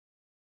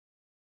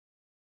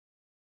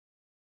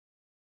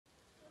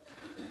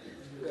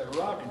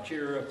rocking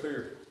chair up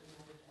here.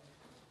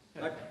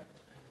 Like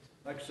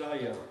I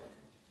say,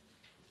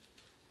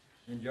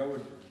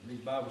 enjoyed these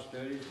Bible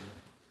studies.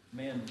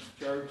 Men's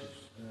church has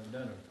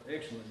done an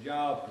excellent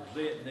job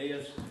presenting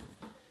this.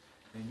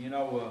 And you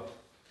know,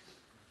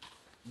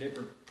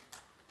 different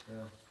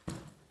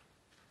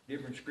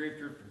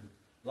scripture,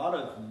 a lot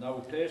of it from the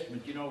Old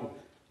Testament. You know,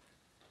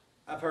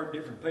 I've heard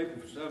different people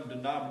from some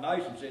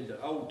denominations said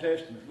the Old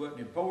Testament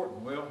wasn't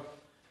important. Well,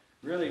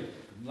 really,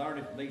 from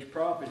learning from these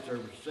prophets, there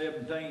were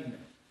 17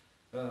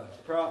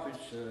 prophets,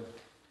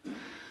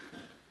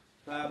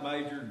 5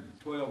 major and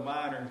 12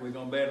 minor. We're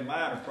going to be the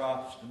minor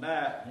prophets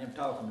tonight, and them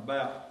talking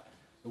about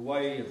the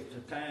way of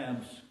the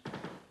times,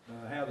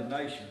 how the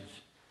nations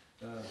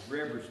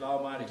reverence the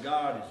Almighty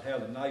God is how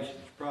the nations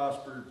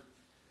prospered.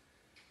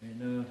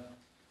 And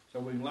so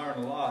we can learn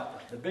a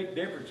lot. The big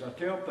difference, I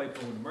tell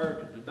people in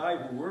America today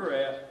where we're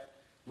at,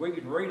 we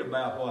can read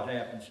about what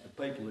happens to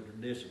people that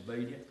are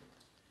disobedient.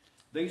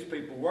 These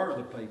people were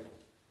the people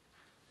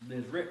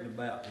that's written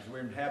about. As we're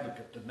in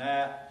Habakkuk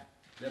tonight,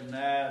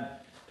 7:9,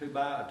 two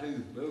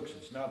books.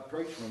 It's not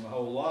preached from a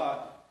whole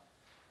lot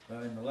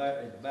in the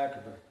back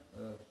of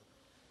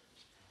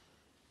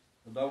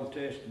the Old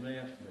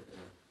Testament. But,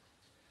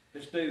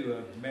 let's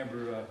do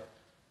remember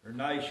our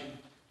nation.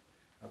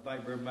 I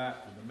think very much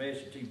for the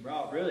message he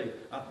brought. Really,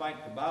 I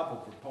thank the Bible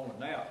for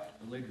pointing out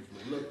the leaders we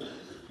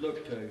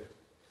look to.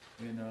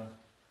 And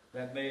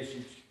that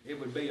message, it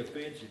would be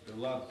offensive to a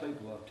lot of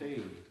people, I'll tell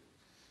you.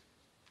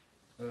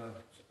 I'm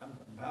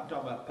talking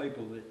about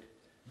people that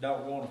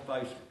don't want to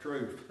face the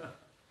truth.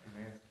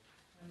 Amen.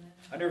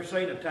 I never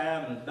seen a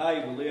time in a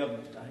day we live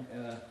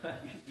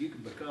you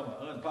can become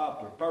an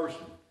unpopular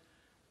person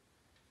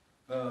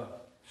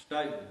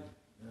stating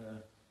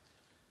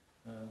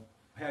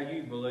how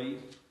you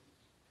believe.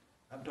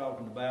 I'm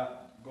talking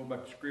about going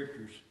back to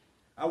scriptures.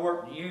 I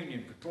worked in the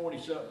union for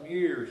 20-something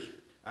years.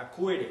 I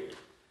quit it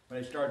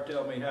when they started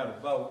telling me how to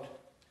vote.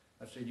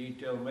 I said, you ain't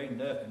telling me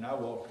nothing. I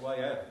walked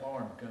away. I had a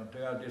farm to come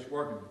to. I was just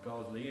working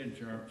because of the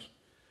insurance.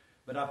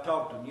 But I've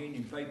talked to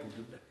union people,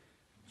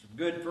 some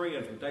good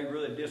friends, but they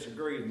really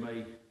disagree with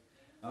me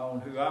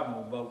on who I'm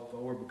going to vote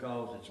for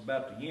because it's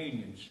about the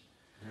unions.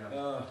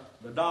 Yeah.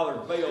 The dollar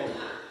bill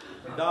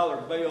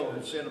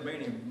has sent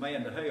any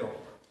man to hell.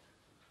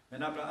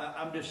 And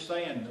I'm just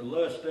saying, the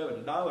lust of it,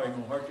 the dollar ain't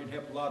going to hurt you and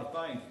help a lot of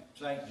things.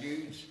 St.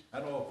 Jude's,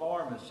 I know a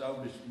farm that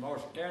sold this in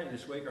Marshall County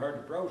this week. I heard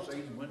the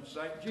proceeds and went to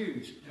St.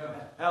 Jude's. Yeah.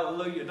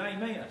 Hallelujah and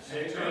amen.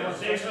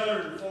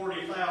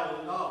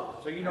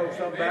 $640,000. So you know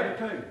something about it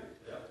too.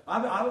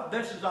 Yeah.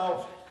 This is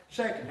all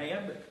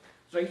secondhand, but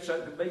see,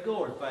 something to be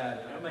glorified.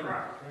 I mean,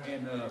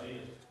 and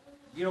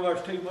you know,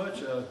 there's too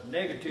much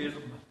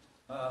negativism.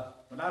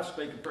 When I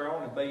speak of prayer, I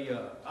want to be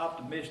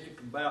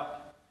optimistic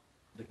about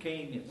the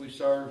King that we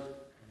serve.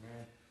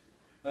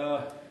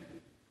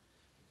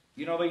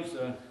 You know,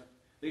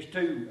 these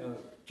two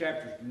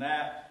chapters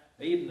tonight,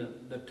 even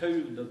the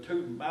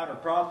two minor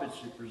prophets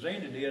that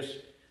presented this,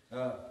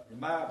 in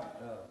my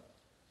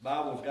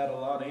Bible's got a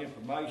lot of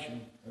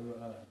information,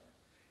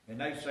 and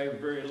they say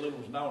very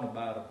little is known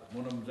about them.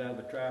 One of them's out of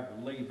the tribe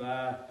of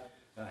Levi.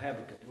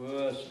 Habakkuk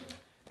was.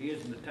 He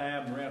is in the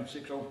time around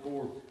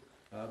 604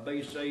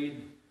 BC,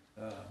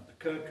 the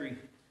country.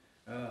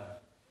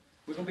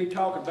 We're going to be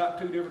talking about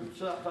two different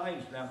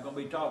things now. We're going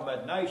to be talking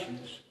about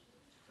nations,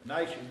 and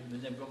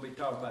then we're going to be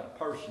talking about a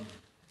person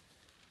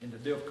and the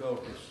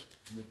difficulties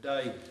that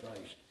they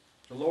faced.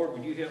 So, Lord,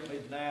 would you help me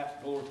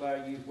tonight,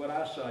 glorify you? What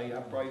I say, I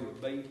pray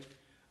would be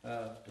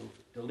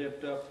to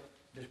lift up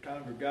this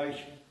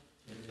congregation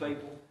and the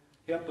people.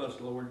 Help us,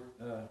 Lord,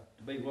 to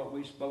be what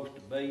we're supposed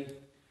to be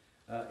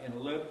in a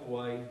loving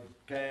way,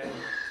 kind,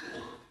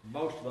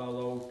 most of all,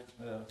 Lord,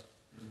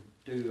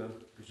 to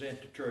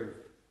present the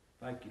truth.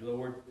 Thank you,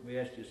 Lord. We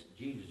ask this in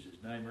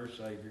Jesus' name, our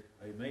Savior.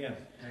 Amen.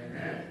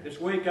 Amen. This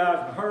week I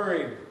was in a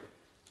hurry.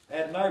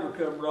 Had a neighbor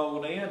come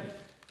rolling in.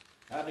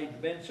 I need to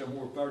have been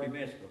somewhere 30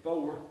 minutes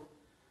before,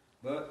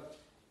 but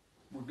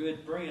we're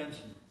good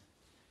friends. And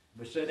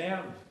we sat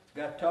down and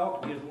got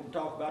talking. He was wanting to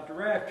talk about the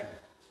rapture.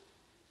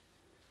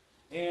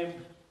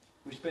 And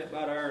we spent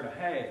about an hour and a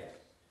half.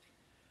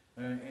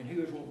 And he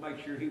was wanting to make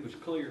sure he was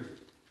clear.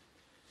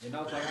 And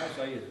another thing I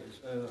say is,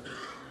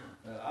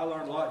 I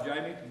learned a lot,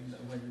 Jamie,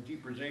 when you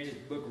presented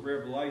the book of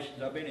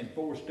Revelations. I've been in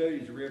 4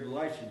 studies of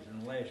Revelations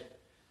in the last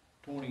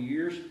 20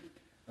 years.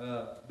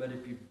 But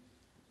if you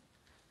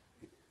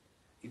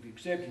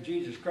accepted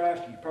Jesus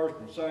Christ as your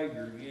personal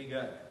Savior, you ain't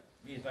got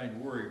anything to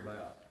worry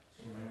about.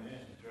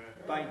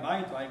 The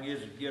main thing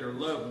is to get our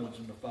loved ones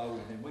in the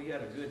fold. And we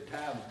had a good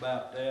time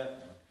about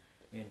that.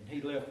 And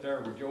he left there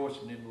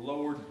rejoicing in the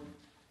Lord.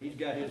 He's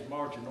got his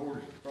marching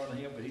orders in front of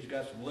him, but he's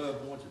got some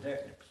loved ones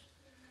that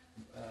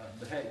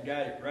hadn't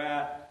got it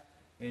right.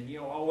 And you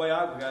know, the only way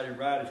I've got it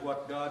right is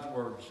what God's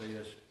Word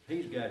says.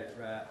 He's got it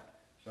right.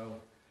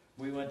 So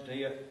we went to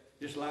it,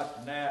 just like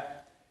tonight,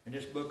 in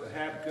this book of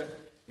Habakkuk.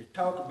 It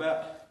talked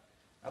about,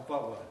 I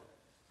thought, well,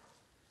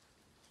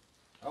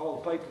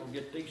 all the people will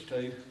get these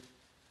two.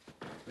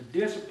 But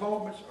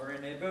disappointments are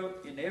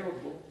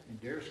inevitable, and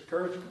their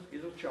discouragement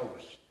is a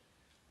choice.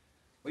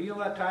 Well, you know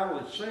that title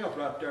itself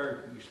right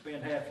there, you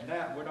spend half the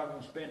night. We're not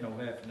going to spend no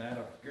half the night,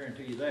 I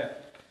guarantee you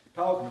that.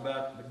 Talking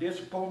about the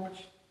disappointments,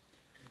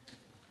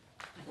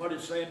 what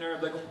it's saying there,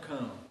 they're going to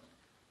come.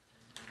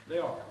 They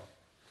are.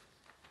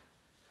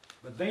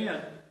 But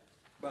then,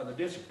 by the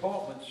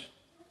disappointments,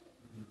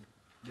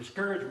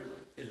 discouragement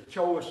is a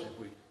choice. If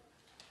we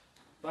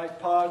think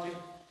positive,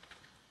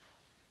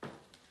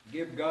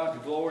 give God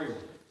the glory,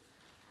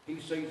 He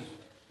sees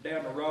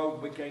down the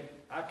road.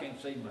 I can't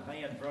see my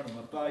hand in front of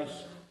my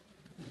face.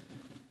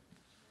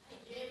 Hey,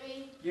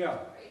 Jimmy. Yeah. Are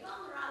you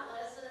on the right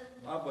lesson?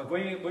 But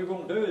we're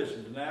going to do this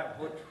tonight.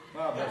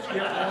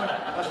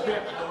 I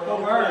skipped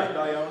 4 hours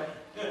today on it.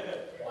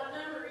 What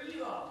number are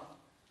you on?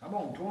 I'm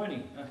on 20.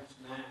 It's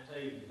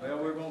 19. Well,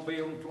 we're going to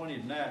be on 20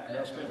 tonight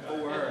because I spent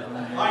 4 hours on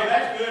Hey, it.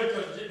 that's good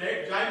because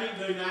Jamie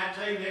can do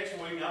 19 next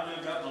week. I've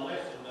done got my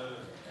lesson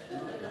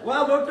done.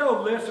 Well, I looked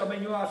over this. I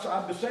mean,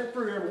 I've been set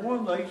through every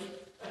one of these.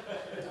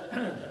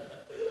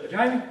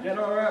 Jamie, is that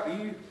all right with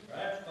you?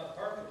 That's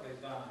perfectly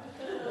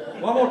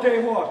fine. Well, I'm going to tell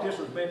you what this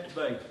was meant to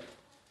be.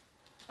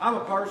 I'm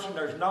a person,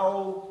 there's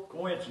no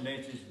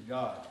coincidences in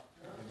God.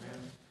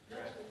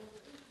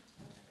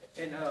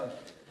 And I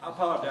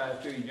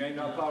apologize to you, James.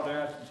 I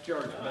apologize to the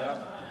church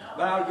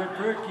about a good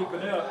prayer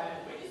keeping up.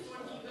 We just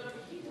want to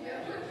keep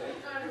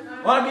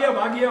up. Well,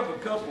 I give a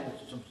couple,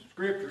 some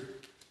scripture.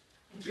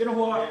 You know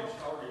what?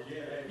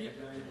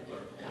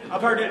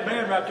 I've heard that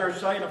man right there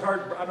saying,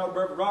 I know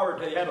Brother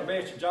Robert, he had a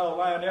message all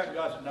lined up, and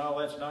God said, no,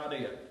 that's not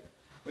it.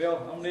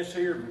 Well, on this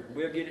here,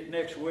 we'll get it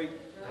next week.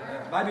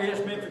 Maybe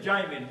it's meant for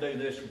Jamie to do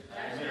this one.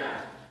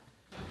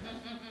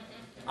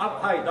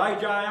 Hey,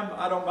 daytime,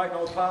 I don't make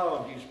no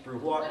apologies for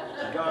what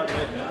God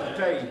let me. I'll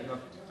tell you,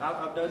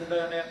 I've done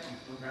that.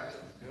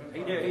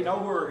 He know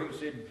where he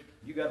said,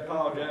 you got to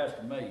apologize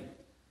to me.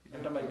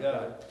 Not to me,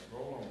 God.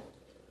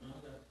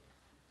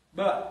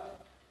 But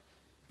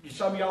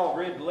some of y'all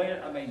read the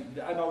letter. I mean,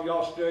 I know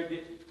y'all studied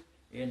it,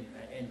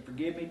 and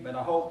forgive me, but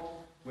I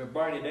hope we'll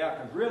burn it out.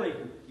 Because really,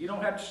 you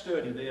don't have to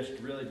study this to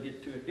really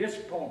get to it.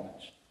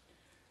 Disappointments.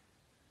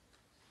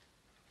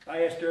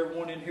 I asked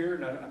everyone in here,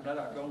 and I'm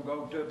not going to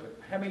go to it,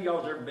 but how many of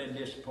y'all's ever been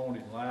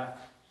disappointed in life?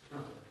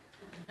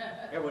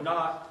 Ever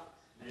not?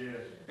 Yes.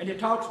 And it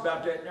talks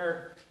about that in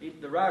there,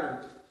 the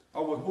writer,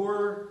 or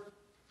where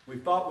we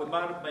thought we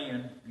might have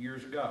been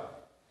years ago.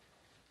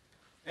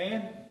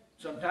 And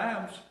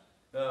sometimes,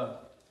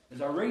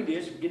 as I read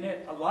this,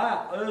 a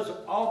life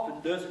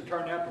often doesn't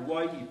turn out the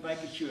way you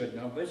think it should.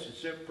 Now, this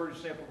is pretty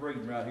simple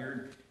reading right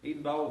here,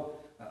 even though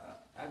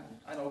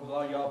I know a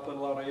lot of y'all put a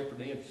lot of effort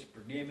in,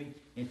 forgive me.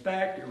 In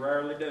fact, it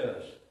rarely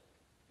does.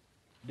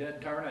 It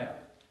doesn't turn out.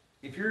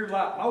 If you're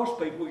like most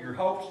people, your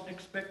hopes and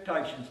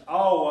expectations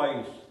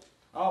almost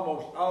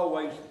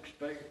always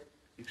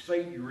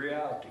exceed your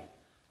reality.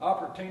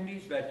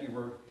 Opportunities that you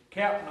were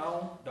counting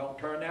on don't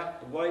turn out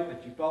the way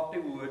that you thought they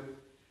would.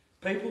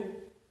 People,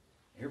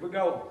 here we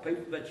go,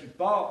 people that you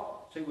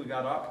thought, see, we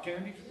got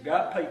opportunities, we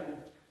got people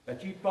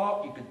that you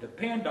thought you could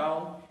depend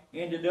on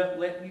ended up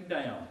letting you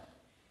down.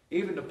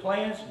 Even the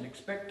plans and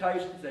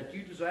expectations that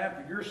you designed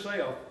for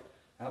yourself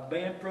have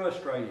been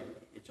frustrated.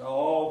 It's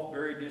all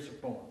very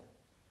disappointing.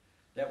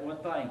 That one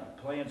thing,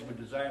 plans we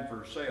design for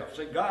ourselves.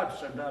 See, God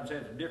sometimes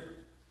has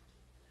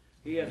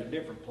He has a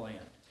different plan.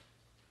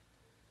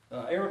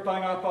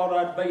 Everything I thought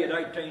I'd be at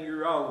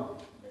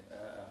 18-year-old,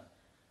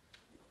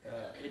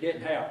 it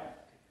didn't happen.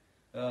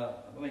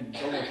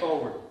 Going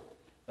forward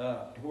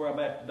to where I'm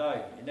at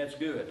today, and that's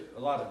good. A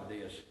lot of it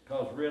is,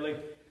 because really,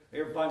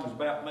 everything was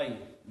about me.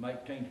 I'm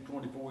 18 to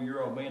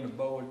 24-year-old, me and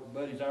the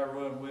buddies I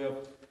run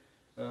with,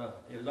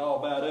 it was all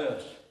about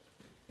us.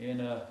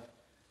 And the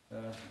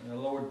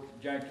Lord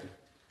janked it,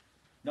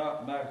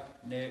 not my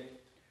neck.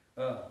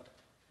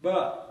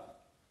 But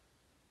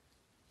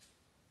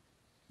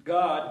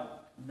God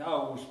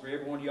knows for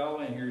every one of y'all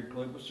in here,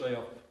 including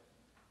myself,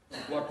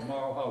 what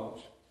tomorrow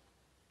holds.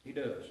 He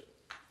does.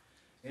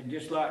 And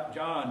just like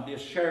John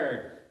just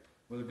shared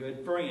with a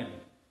good friend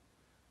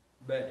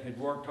that had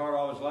worked hard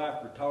all his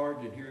life, retired,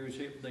 and here he's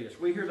hit this.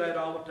 We hear that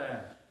all the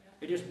time.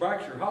 It just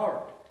breaks your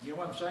heart. You know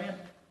what I'm saying?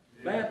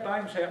 Yeah. Bad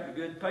things happen to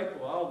good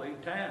people all the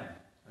time.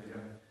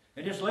 Yeah.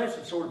 And this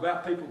lesson sort of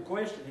about people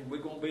questioning.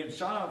 We're going to be in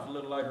Psalms a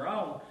little later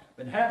on,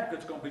 but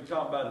Habakkuk's going to be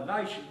talking about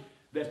a nation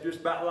that's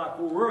just about like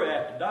where we're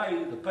at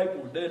today. The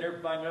people were doing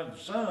everything under the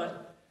sun,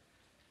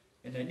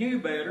 and they knew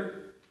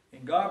better,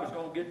 and God was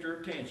going to get their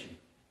attention.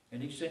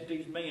 And He sent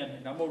these men,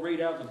 and I'm going to read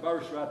out the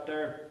verse right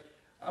there.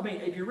 I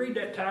mean, if you read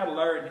that title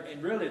there,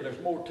 and really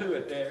there's more to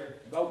it there,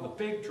 about the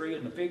fig tree,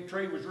 and the fig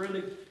tree was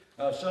really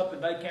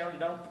something they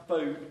counted on for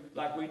food,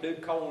 like we do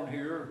corn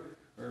here,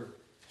 or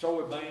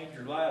soybeans,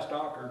 or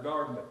livestock, or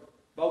garden. But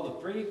though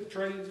the fig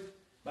tree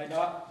may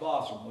not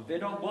blossom, if it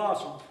don't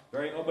blossom,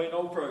 there ain't going to be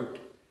no fruit.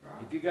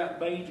 Right. If you got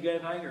beans, you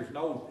got anything, there's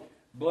no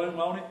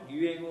bloom on it,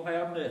 you ain't going to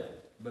have nothing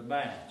but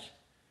vines.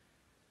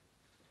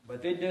 But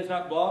if it does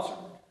not blossom,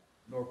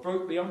 nor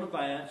fruit be on the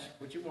vines,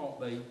 which it won't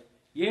be,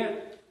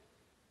 yet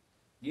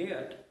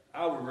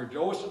I will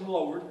rejoice in the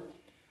Lord.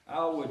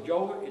 I will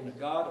joy in the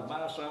God of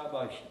my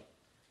salvation.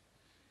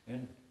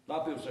 And A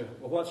lot of people say,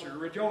 well, what's there to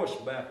rejoice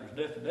about?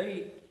 There's nothing to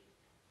eat.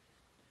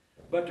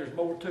 But there's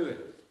more to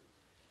it.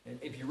 And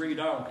if you read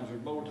on, because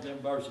there's more to them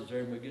verses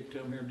there, and we'll get to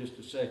them here in just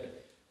a second.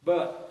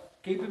 But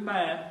keep in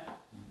mind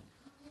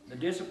the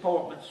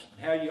disappointments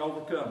and how you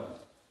overcome them.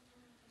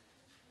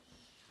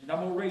 And I'm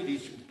going to read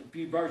these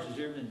few verses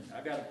here, and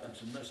I got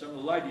some of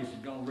the ladies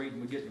are going to read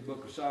when we get to the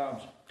book of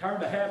Psalms. Turn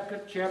to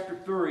Habakkuk chapter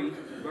 3,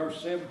 verse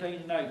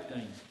 17 and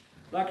 18.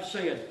 Like I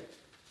said,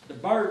 the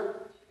bird,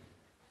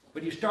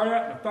 when you start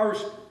out in the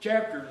first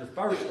chapter, the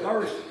first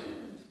verse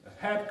of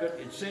Habakkuk,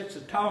 it sets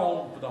the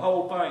tone for the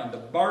whole thing. The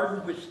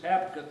burden which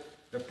Habakkuk,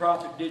 the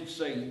prophet, did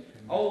see.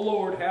 O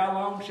Lord, how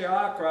long shall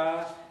I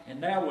cry,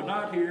 and thou wilt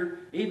not hear,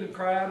 even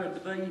cry out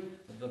unto thee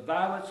of the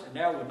violence, and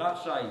thou wilt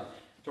not save.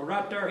 So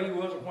right there he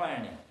was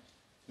whining.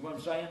 You know what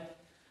I'm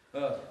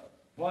saying?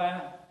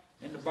 Whine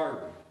and the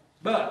burden.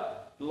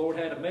 But the Lord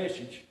had a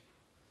message.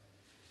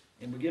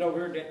 And we get over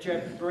here in that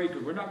chapter 3,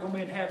 because we're not going to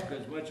be in Habakkuk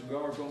as much as we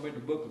are going to be in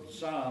the book of the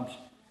Psalms.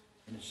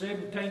 In the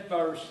 17th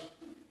verse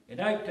and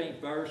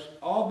 18th verse,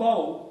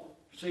 although,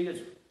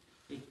 see,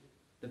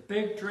 the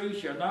fig tree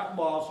shall not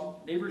blossom,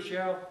 neither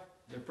shall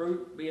the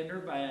fruit be in their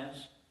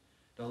vines.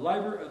 The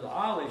labor of the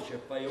olive shall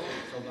fail,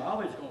 so the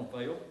olive's going to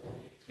fail,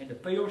 and the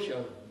field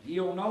shall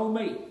yield no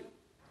meat.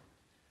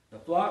 The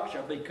flock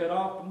shall be cut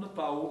off from the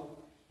fold,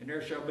 and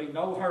there shall be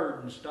no herd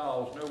in the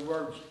stalls. In other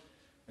words,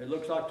 it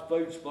looks like the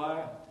food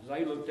supply, as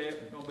they looked at,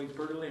 is going to be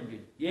pretty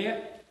limited.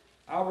 Yet,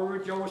 I will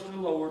rejoice in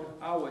the Lord.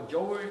 I will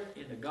joy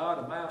in the God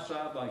of my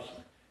salvation.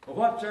 Well,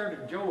 what's there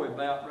to joy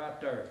about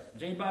right there?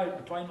 Is anybody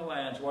between the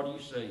lines, what do you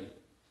see?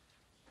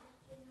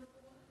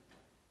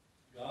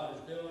 God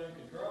is still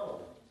in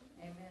control.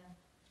 Amen.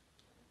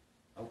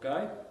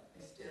 Okay.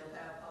 We still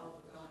have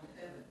hope of going to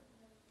heaven.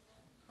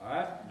 All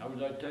right.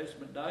 Those Old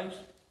Testament days.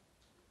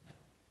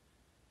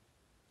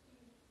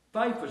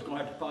 Faith was going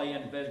to have to play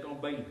in if it's going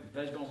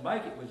to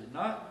make it, was it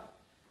not?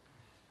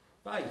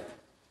 Faith.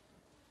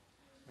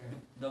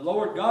 The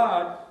Lord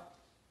God,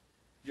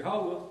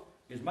 Jehovah,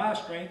 is my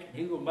strength, and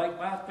he will make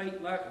my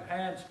feet like a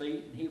hind's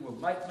feet, and he will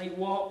make me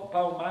walk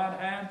upon mine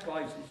hind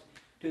places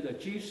to the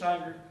chief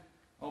singer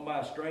on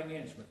my string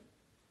instrument.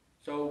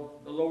 So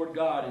the Lord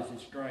God is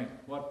his strength.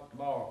 What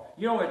tomorrow?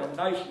 You know, in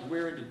the nation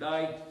we're in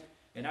today,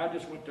 and I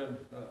just went to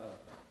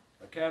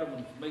a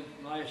cattleman's meeting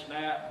last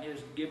night, and he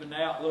was giving the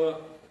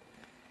outlook,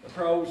 the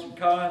pros and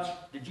cons.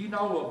 Did you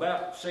know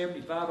about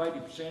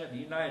 75-80% of the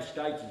United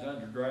States is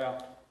under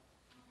drought?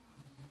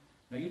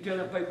 Now you tell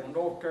them people in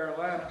North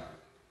Carolina,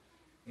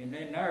 and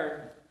then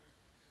there,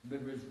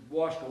 it was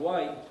washed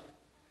away,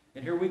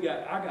 and here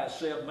I got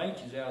 7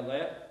 inches out of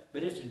that,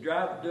 but it's as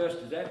dry as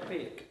dust as that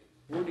pick.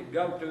 Where did it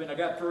go to? And I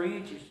got 3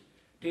 inches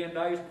 10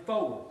 days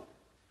before.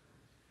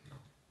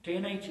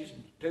 10 inches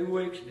in 2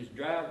 weeks, and it's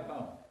dry as a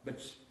bone.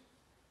 But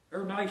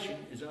our nation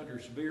is under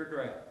severe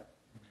drought.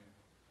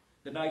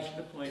 The nation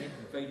of plenty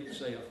can feed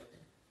itself.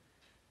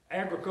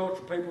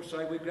 Agricultural people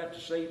say we've got the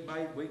seed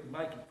made, we can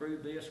make it through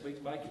this, we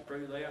can make it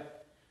through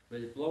that.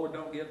 But if the Lord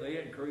don't give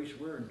the increase,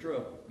 we're in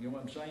trouble. You know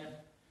what I'm saying?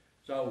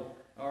 So,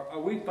 are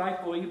we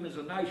thankful even as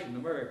a nation,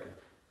 America?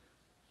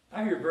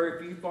 I hear very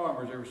few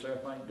farmers ever say,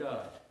 thank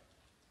God.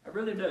 I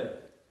really do.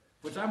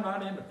 Which I'm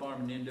not in the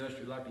farming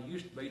industry like I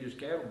used to be as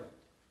cattleman.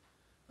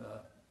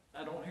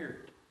 I don't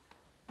hear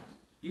it.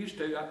 Used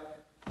to.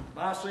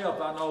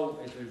 Myself, I know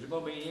if there's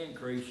going to be an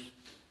increase,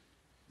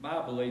 my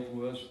belief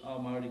was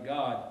Almighty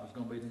God was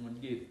going to be the one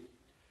to give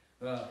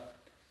it.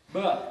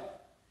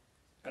 But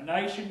a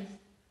nation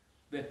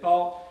that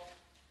thought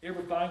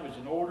everything was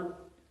in order,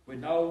 we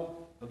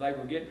know that they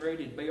were getting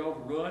ready to be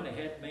overrun. They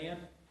had been.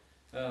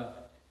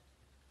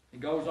 It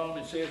goes on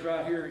and says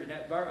right here in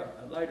that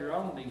later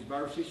on in these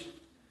verses,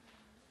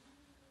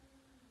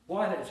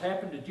 what has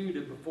happened to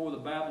Judah before the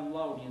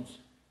Babylonians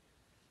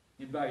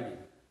invaded?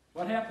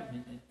 What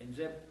happened in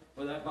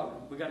Zedekiah?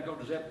 We got to go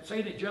to Zedekiah. See,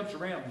 it jumps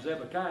around in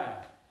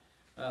Zedekiah.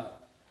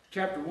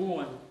 Chapter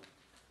 1,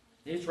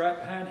 it's right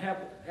behind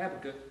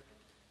Habakkuk.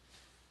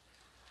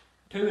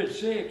 2 and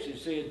 6, it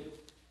said,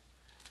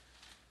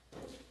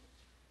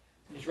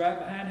 it's right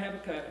behind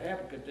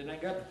Habakkuk, then they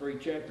got the 3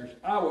 chapters.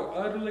 I will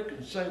utterly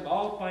consume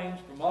all things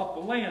from off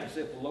the land,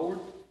 saith the Lord.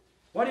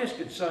 What is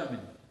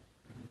consuming?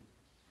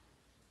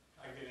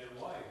 Take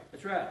it away.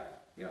 That's right.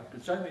 Yeah,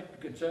 consume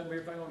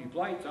everything on your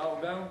plate, it's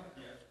all done.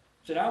 Yeah.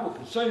 Said, I will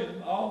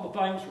consume all the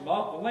things from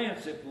off the land,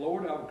 saith the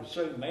Lord. I will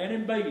consume man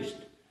and beast.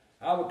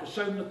 I will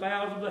consume the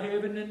fowls of the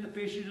heaven and the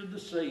fishes of the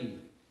sea,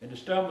 and the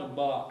stumbling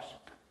blocks.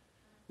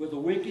 With the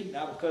wicked,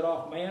 I will cut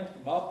off man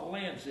from off the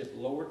land, saith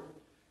the Lord.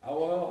 I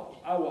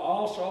will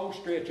also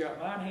stretch out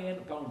mine hand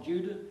upon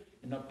Judah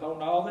and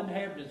upon all the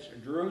inhabitants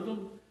of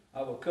Jerusalem.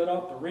 I will cut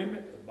off the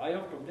remnant of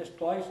Baal from this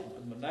place, and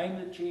from the name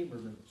of the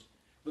chamberlains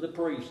with the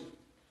priests,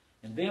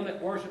 and them that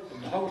worship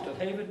from the host of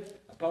heaven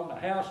upon the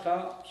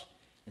housetops,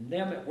 and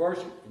them that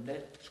worship and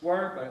that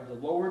swear by the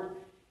Lord,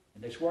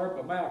 and they swear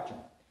by Malcham,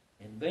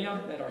 and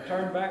them that are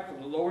turned back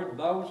from the Lord, and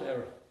those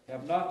that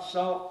have not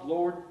sought the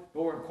Lord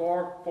nor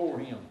inquired for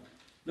him.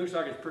 Looks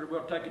like it's pretty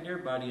well taking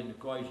everybody in the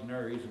equation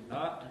there, is it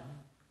not?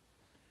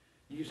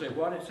 You say,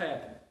 what has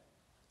happened?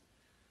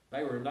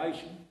 They were a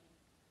nation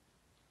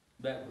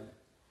that were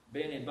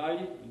being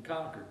invaded and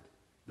conquered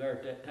there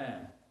at that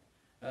time.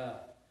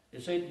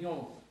 It said, you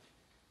know,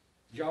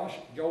 Joash,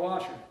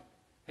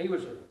 he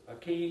was a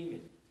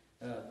king.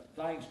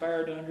 Things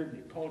fared under, and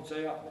it points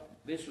out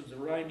this was the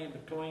reign in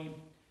between.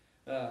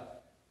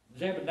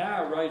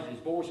 Zebediah raised his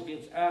voice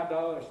against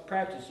idolatrous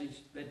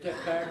practices at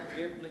that time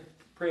were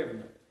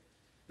prevalent.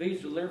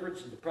 These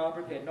deliverances of the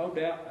prophet had no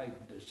doubt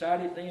a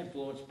decided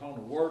influence upon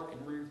the work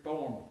and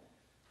reform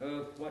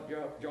of what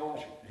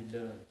Joash had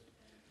done.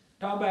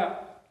 Talking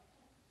about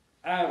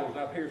idols,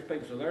 I've heard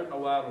people say there's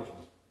no idols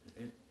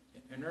in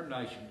their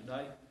nation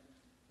today.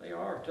 They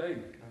are too.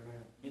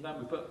 Amen. Anything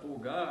we put before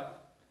God,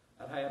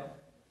 I've had them.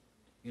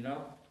 You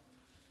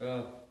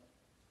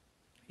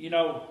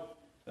know,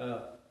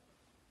 the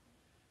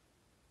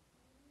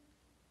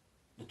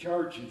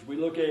churches we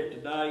look at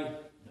today,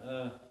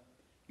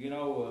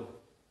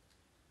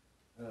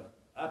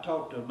 I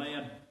talked to a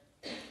man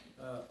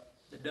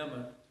that done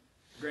my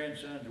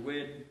grandson's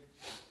wedding.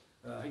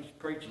 He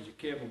preaches at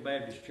Kevin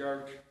Baptist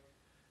Church.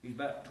 He's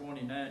about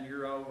 29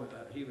 years old.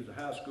 He was a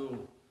high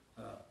school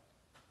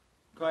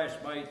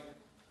classmate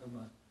of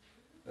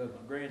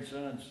my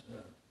grandson's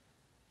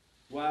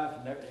wife,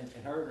 and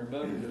her and her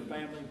mother and her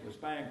family was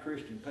fine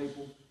Christian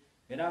people.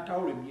 And I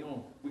told him, you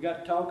know, we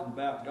got talking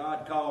about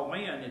God called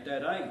men at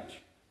that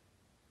age.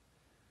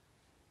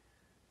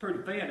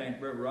 Pretty thin, ain't it,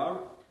 Brother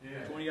Robert?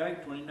 Yeah.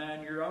 28,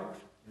 29-year-olds.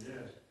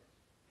 Yes.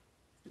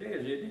 It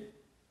is, isn't it?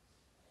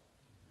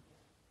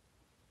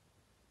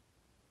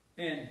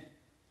 And,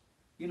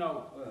 you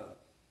know,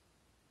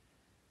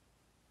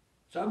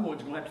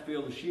 someone's going to have to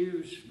fill the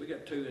shoes. We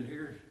got two in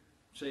here,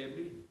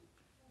 70.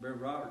 Brother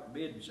Robert,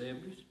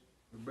 mid-70s.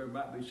 Brother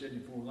might be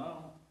 74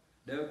 long.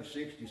 Doug,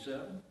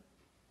 67.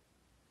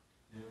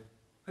 Yeah.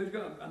 Who's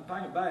going to, I'm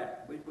thinking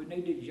back, we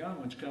need these young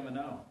ones coming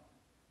on.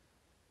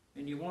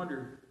 And you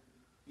wonder,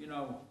 you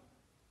know,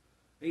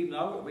 even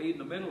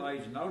the middle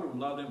age and older, a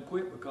lot of them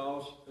quit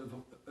because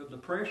of the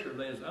pressure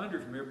that's under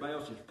from everybody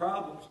else's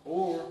problems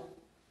or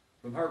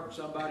from hurting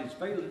somebody's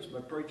feelings by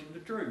preaching the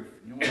truth.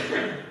 You know what I'm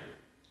saying?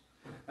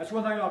 That's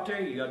one thing I'll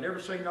tell you. I've never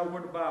seen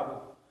nowhere in the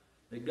Bible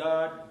that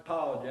God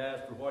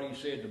apologized for what he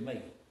said to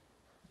me.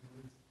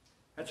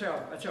 That's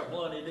how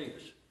blunt it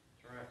is.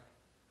 That's right.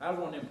 I was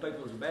one of them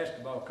people as a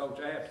basketball coach,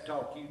 I have to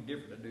talk to you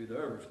different than I do the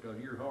others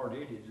because you're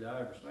hard-headed as I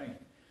ever seen.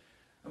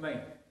 I mean,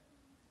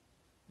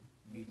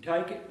 you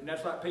take it, and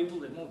that's like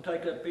people that want to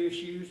take up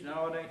issues,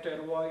 no, it ain't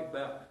that way,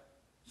 about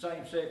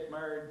same-sex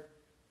marriage,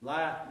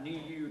 life, new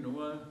you and the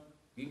one.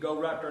 You can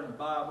go right there in the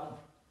Bible,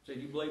 say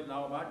you believe in the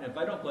Almighty, and if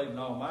they don't believe in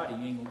the Almighty,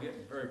 you ain't going to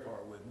get very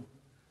far with them.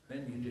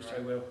 Then you can just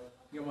say, well,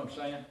 you know what I'm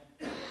saying?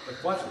 But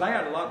what's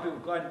bad, a lot of people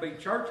claim to be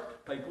church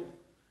people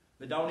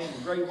that don't even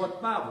agree with what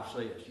the Bible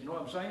says. You know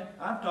what I'm saying?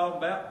 I'm talking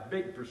about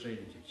big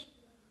percentages.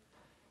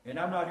 And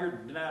I'm not here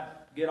to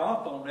get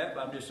off on that,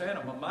 but I'm just saying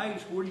I'm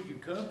amazed where did you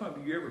come from?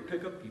 Do you ever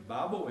pick up your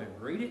Bible and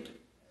read it?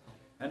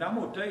 And I'm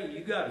going to tell you,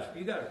 you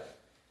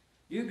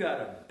got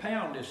to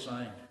pound this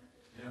thing.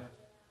 Yeah.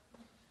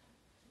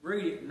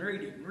 Read it and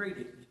read it and read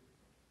it.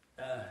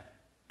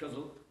 Because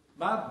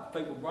my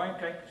people brain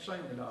can't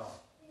consume it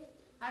all.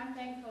 I'm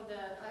thankful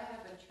that I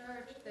have a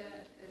church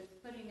that is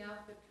putting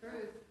out the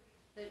truth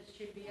that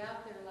should be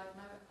out there, like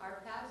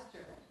our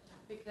pastor,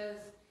 because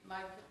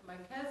my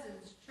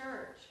cousin's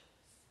church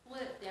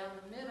split down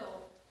the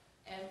middle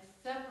and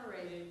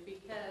separated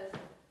because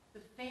the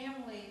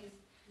families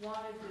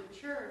wanted the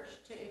church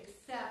to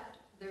accept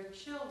their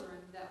children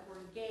that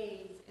were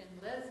gays and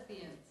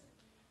lesbians,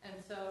 and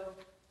so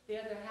the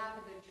other half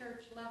of the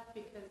church left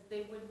because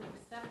they wouldn't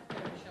accept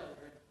their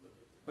children.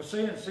 But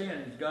sin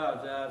is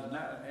God's eyes,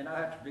 and I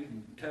have to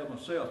even tell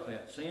myself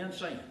that. Sin.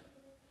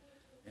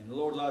 And the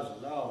Lord loves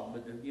us all,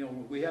 but you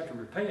know, we have to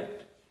repent.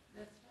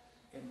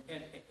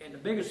 And the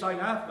biggest thing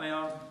I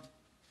found,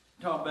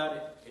 talking about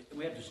it,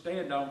 we have to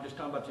stand on, just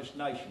talking about this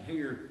nation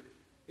here,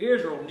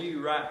 Israel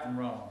knew right from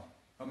wrong.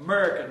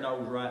 America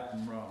knows right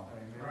from wrong.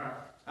 Right.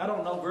 I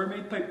don't know very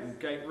many people who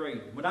can't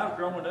read. When I was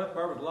growing up,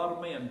 there was a lot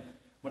of men.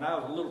 When I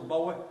was a little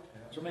boy,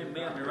 so many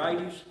men in their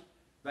 80s,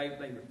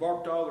 they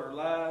worked all their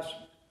lives,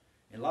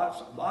 and a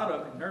lot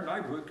of them in their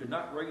neighborhood could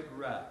not read or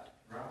write.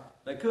 Right.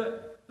 They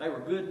couldn't. They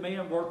were good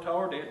men, worked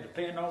hard. They had to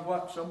depend on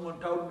what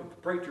someone told them. If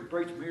the preacher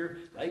preached them here,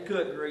 they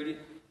couldn't read it.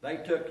 They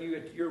took you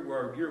at your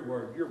word, your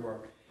word, your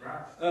word.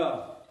 Right.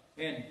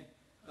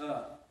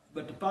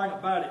 But the thing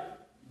about it,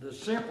 the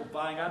simple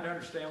thing, I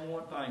understand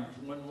one thing,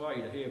 there's one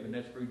way to heaven,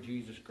 that's through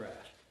Jesus Christ.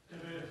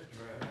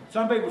 Right.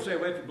 Some people say,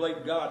 well, if you believe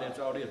in God, that's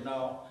all it is.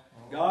 No,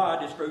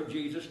 God is through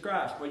Jesus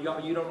Christ. Well,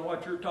 you don't know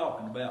what you're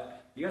talking about.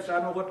 Yes, I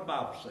know what the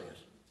Bible says.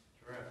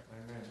 Right.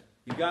 Amen.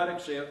 You got to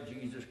accept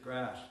Jesus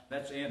Christ.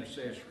 That's the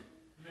intercessory.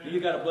 You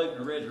got to believe in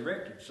the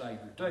resurrected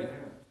Savior too.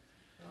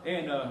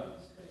 And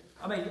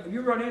I mean,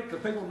 you run into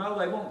people know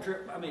they won't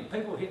trip. I mean,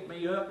 people hit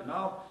me up and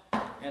all,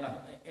 and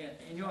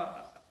you know,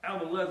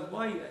 out of a loving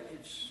way,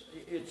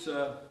 it's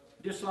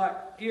just like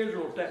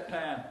Israel at that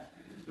time.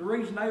 The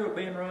reason they were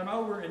being run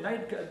over, and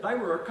they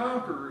were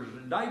conquerors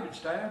in David's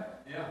time.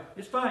 Yeah.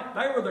 It's fine.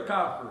 They were the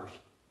conquerors.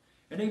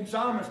 And even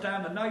Solomon's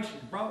time, the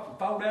nations brought and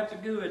fought out the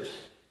goods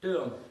to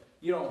them,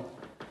 you know.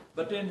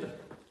 But then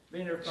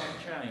everything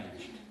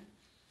changed.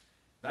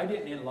 They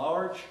didn't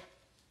enlarge.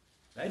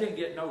 They didn't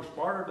get no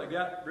smarter. They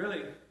got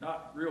really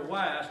not real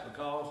wise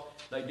because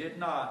they did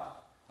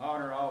not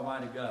honor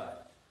Almighty God.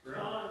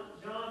 John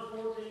 14:6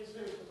 will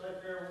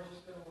take care of what you're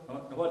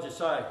still. What's it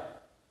say?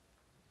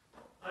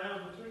 I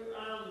am the true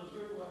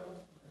way.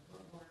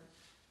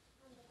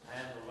 I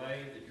am the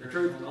way, The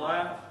truth and the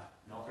life.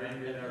 No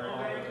man No can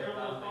man ever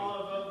come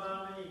follow but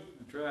by me.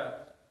 That's right.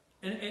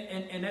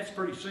 And that's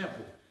pretty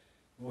simple.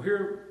 Well,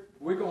 here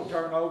we're going to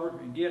turn over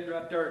and get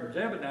right there in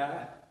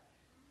Zebediah,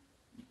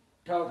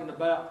 talking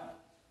about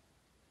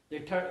the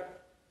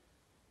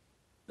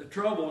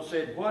trouble.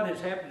 Said, what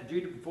has happened to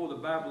Judah before the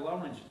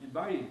Babylonians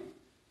invaded?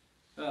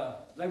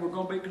 They were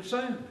going to be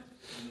consumed.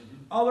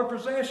 All their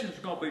possessions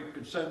are going to be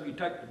consumed. You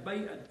take the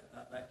beat,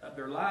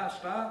 their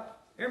livestock,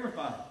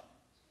 everything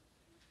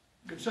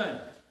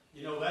consumed.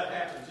 You know, that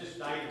happens this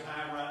day and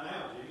time right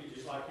now, Jimmy,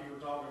 just like you were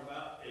talking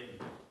about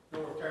in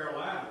North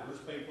Carolina. There's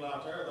people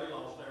out there, they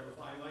lost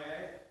everything they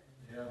had.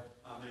 Yeah.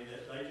 I mean,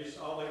 they just,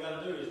 all they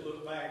got to do is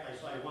look back. They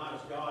say, why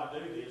does God do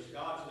this?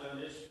 God's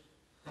done this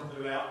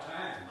throughout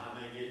time.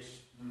 I mean, it's...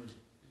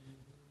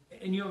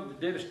 And you know, the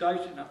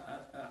devastation,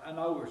 I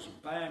know there's some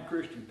fine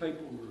Christian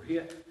people who were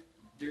hit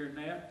during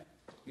that,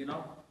 you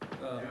know.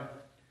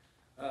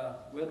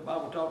 Well, the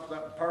Bible talks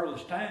about the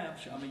perilous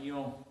times. I mean, you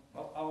know,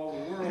 all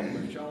over the world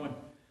we're showing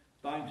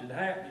things that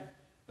happening.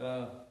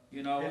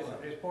 You know.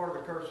 It's part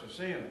of the curse of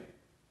sin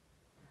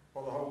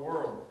for the whole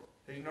world.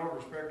 He's no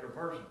respecter of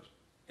persons.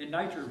 And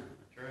nature,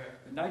 That's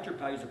right. nature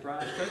pays the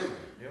price too.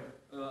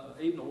 Yep.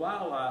 Even the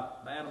wildlife,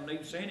 Adam and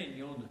Eve sinning,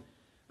 you know,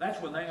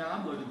 that's when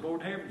I'm looking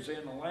forward to heaven,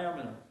 seeing a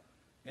lamb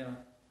in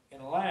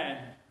a lion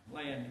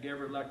laying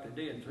together like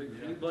they did. So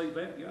you believe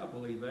that? Yeah, I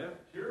believe that.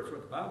 Sure. That's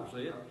what the Bible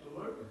said.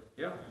 Absolutely.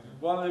 Yeah.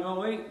 What are they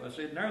going to eat? I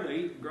said, there they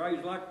eat and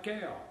graze like a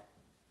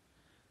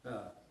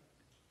cow.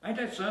 Ain't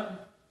that something?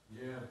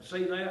 Yeah.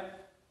 See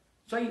that?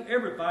 See,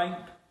 everything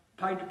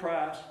paid the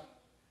price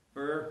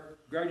for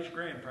greatest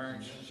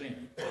grandparents'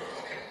 sin.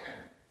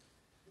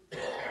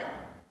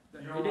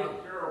 You know,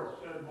 like Carol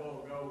said a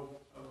while ago,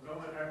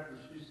 after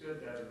she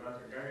said that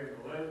about the gay and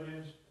the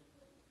lesbians,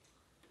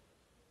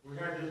 we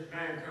had this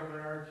man come in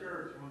our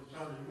church one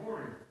Sunday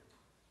morning.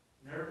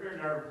 Never been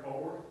there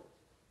before.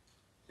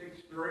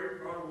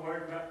 6'3", probably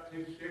weighed about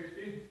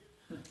 260.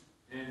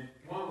 And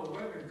one of the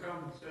women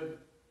come and said,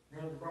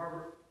 Brother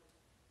Robert,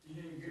 you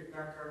need to get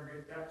back there and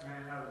get that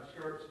man out of the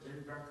church.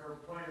 He's back there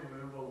playing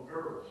with them little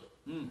girls.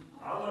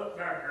 I looked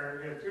back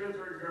there and we had 2 or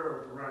 3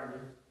 girls around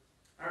me.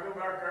 I go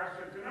back there, I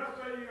said, can I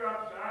see you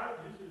outside?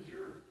 He said,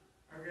 sure.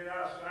 I get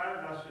outside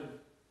and I said,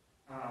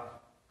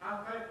 I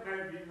think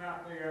maybe you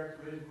might be after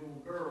these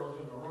little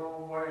girls in the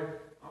wrong way.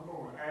 I'm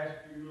going to ask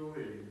you to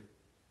leave.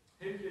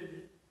 He said,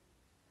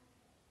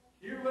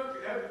 you look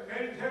at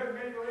me telling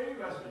me to leave?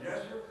 I said,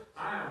 yes, sir.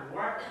 I am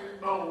waxing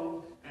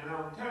bold, and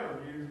I'm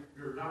telling you,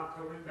 you're not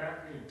coming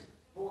back in.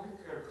 Boy, he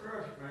could have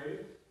crushed me,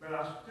 but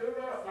I stood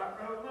up like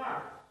Brother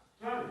Mike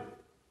Sunday.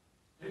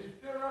 He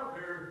stood up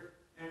here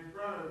in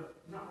front of,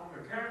 not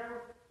on the camera,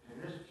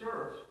 in this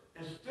church,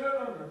 and stood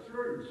on the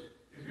truth.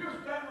 If you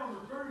stand on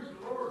the truth,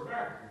 the Lord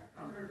back you.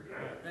 I'm here for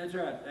that. That's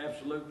right,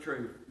 absolute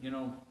truth, you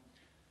know.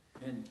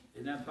 And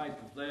I'm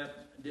thankful for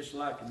that. Just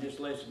like in this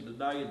lesson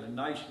today, the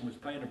nation was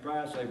paying the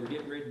price. They were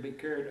getting ready to be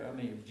carried. I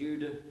mean,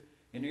 Judah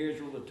and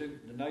Israel,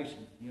 the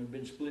nation, you know,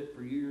 been split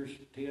for years,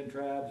 10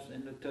 tribes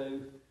into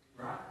 2.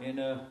 Right. And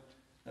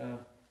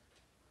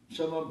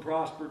some of them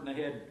prospered and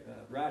they had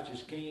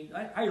righteous kings.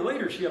 Hey,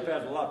 leadership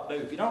has a lot to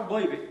do. If you don't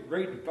believe it,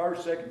 read the 1st,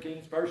 2nd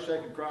Kings, 1st,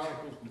 2nd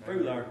Chronicles, and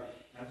through there.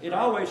 It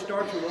always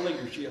starts with a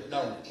leadership,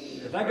 don't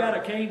it? If they got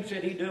a king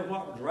said he done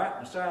what was right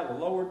in the sight of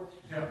the Lord,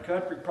 the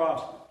country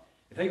prospered.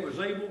 If he was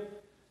evil,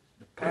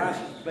 the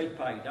prices would be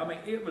paid. I mean,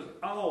 it was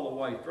all the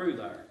way through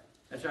there.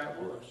 That's how it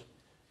was.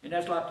 And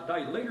that's like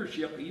today.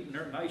 Leadership, even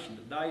their nation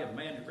today, a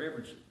man that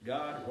reverences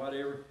God or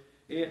whatever,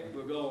 it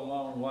will go a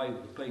long way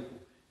with the people.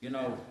 You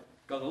know,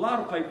 because a lot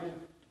of people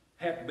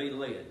have to be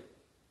led.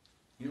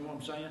 You know what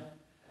I'm saying?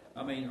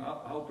 I mean,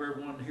 I hope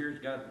everyone here's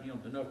got, you know,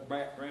 enough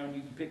background.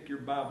 You can pick your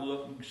Bible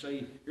up and you can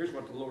see, here's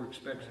what the Lord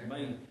expects of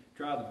me.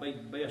 Try to be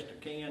the best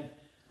I can.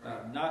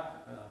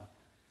 Not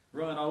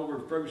run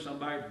over through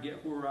somebody to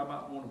get where I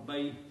might want to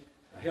be.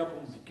 Help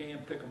them if you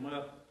can, pick them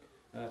up.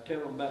 Tell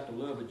them about the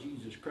love of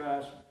Jesus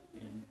Christ.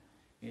 And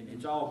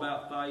it's all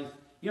about faith.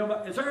 You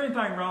know, is there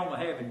anything wrong with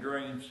having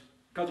dreams?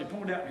 Because they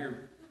point out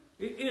here,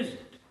 it isn't.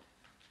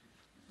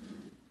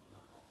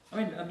 I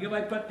mean, you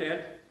may put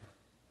that.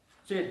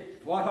 Said,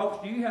 what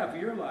hopes do you have for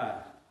your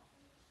life?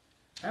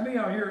 How many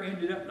of y'all here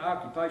ended up in an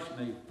occupation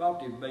they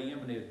thought they'd be in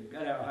when they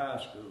got out of high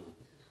school?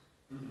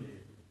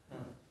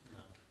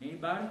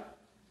 Anybody?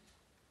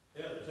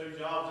 Yeah, the 2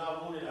 jobs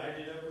I wanted, I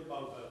ended up with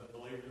both of them,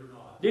 believe it or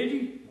not. Did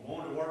you? I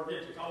wanted to work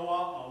at the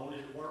co-op, I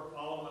wanted to work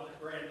following my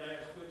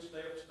granddad's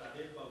footsteps, I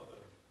did both of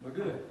them. Well,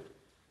 good.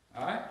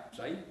 All right,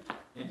 see?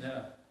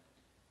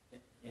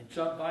 And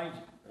some things,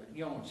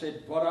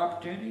 said, what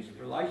opportunities,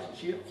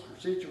 relationships, or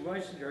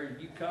situations are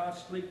you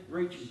constantly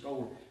reaching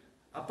for?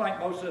 I think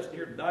most of us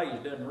here today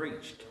is done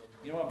reached.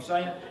 You know what I'm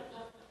saying?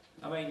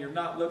 I mean, you're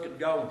not looking to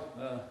go,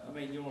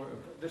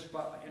 this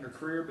spot in a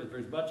career, but if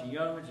there's a bunch of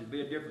young ones, it'd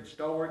be a different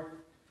story.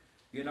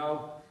 Here's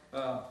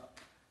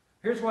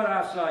what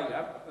I say.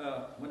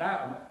 When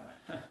I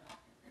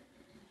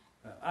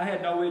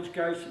had no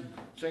education,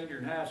 senior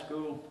in high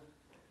school,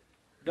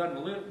 I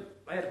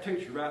had a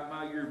teacher write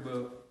my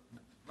yearbook,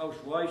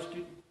 most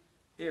wasted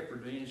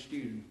effort of any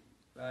student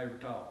I ever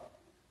taught.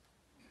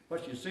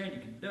 What you're saying you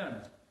could have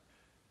done,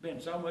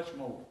 been so much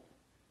more.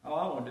 All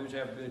I want to do is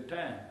have a good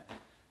time.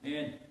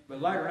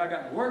 But later when I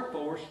got in the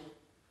workforce,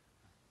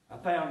 I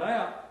found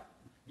out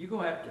you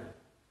got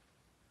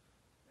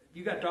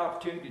the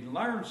opportunity to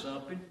learn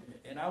something,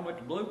 and I went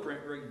to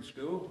blueprint reading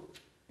school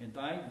and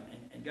things,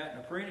 and got an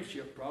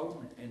apprenticeship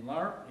program and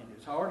learned, and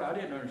it's hard. I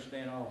didn't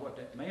understand all what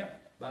that meant,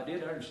 but I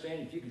did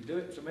understand if you could do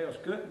it and somebody else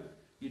couldn't,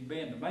 you'd be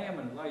in the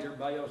mammon and laid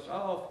everybody else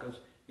off, because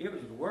it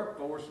was the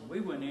workforce and we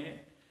went in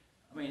it.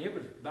 I mean, it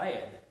was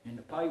bad, and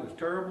the pay was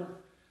terrible,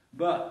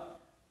 but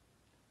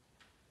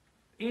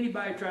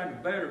anybody trying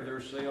to better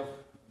themselves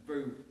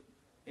through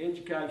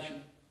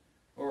education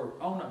or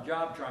on a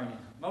job training,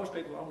 most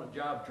people on a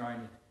job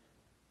training,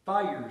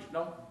 failures,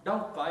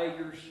 don't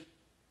failures,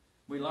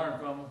 we learn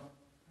from them.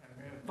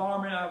 Amen.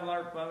 Farming, I've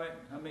learned from it.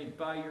 I mean,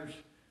 failures,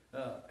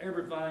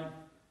 everything.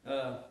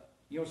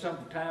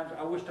 Sometimes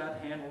I wish I'd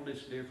handled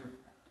this different,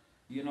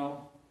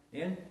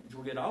 and as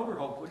we get older,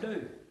 hope we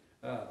do.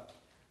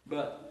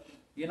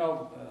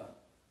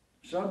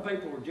 Some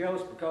people are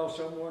jealous because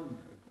someone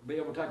will be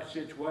able to take a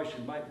situation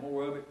and make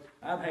more of it.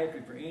 I'm happy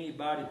for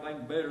anybody if they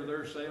can better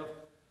themselves.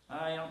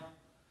 I am.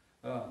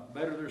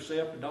 Better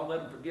themselves, and don't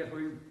let them forget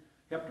who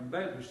helped them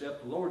better themselves.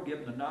 The Lord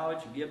give them the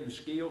knowledge and give them the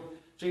skill.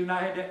 See, when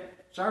I had that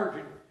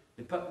surgery,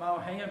 they put my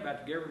hand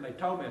back together and they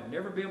told me I'd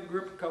never be able to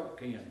grip a Coke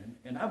can.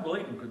 And I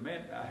believed them because,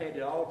 man, I had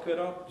it all cut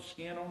off, the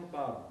skin on the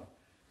bottom.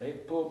 They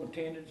had pulled my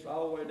tendons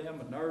all the way down,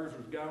 my nerves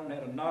was gone,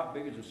 had a knot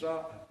big as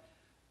a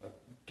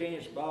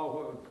tennis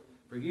ball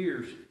for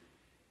years.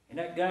 And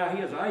that guy,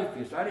 he was an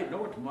atheist. I didn't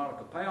know it till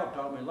Monica Powell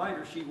told me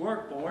later. She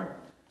worked for him.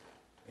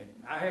 And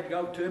I had to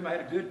go to him. I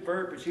had a good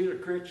therapist. He was a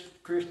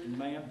Christian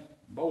man.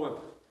 Boy,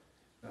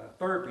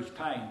 therapy's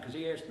pain. Because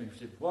he asked me, he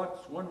said,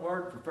 what's one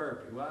word for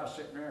therapy? Well, I was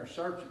sitting there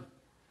searching.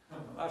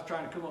 I was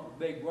trying to come up with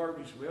a big word.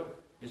 He said, well,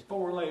 it's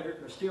 4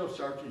 letters. I'm still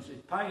searching. He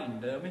said,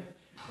 pain, dummy.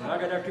 And I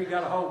got after he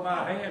got a hold of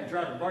my hand and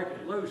tried to break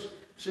it loose.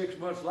 6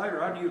 months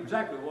later, I knew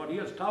exactly what he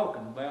was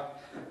talking about.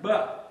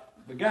 But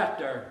we got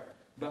there.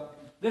 But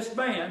this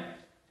man,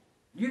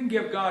 you can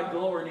give God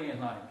glory in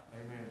anything.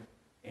 Amen.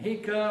 And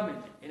he'd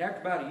come, and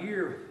after about a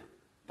year,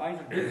 things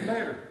were getting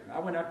better. I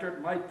went out there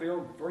to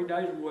Mayfield 3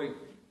 days a week,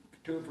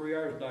 2 or 3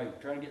 hours a day,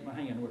 trying to get my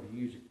hand where to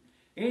use it.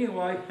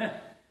 Anyway,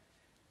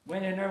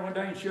 went in there one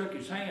day and shook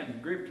his hand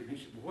and gripped it. He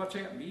said, well, what's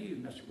happened to you?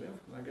 And I said, well,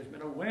 like it's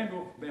been a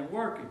Wendell, been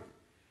working.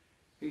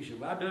 He said,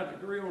 well, I done a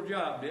real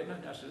job, didn't I?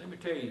 And I said, let me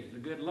tell you, the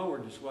good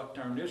Lord is what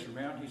turned this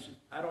around. He said,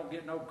 I don't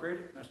get no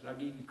credit. I said, I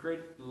give you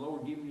credit. The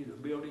Lord giving you the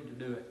ability to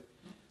do it.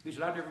 He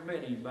said, I never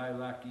met anybody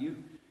like you.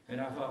 And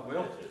I thought,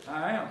 well,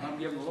 I am. I'm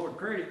giving the Lord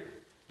credit.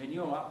 And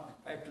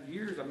after the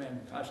years,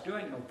 I still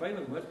ain't no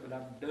failing with it, but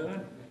I've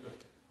done.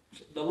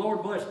 The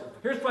Lord bless me.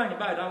 Here's the thing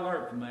about it I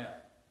learned from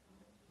that.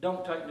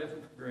 Don't take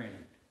nothing for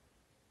granted.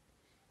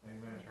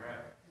 Amen. That's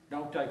right.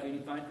 Don't take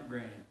anything for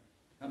granted.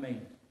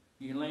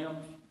 Your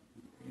limbs,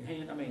 your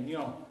hand, and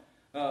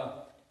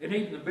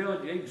even the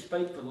ability to even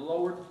speak for the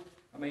Lord.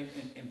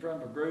 In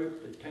front of a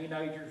group, the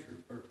teenagers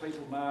or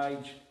people my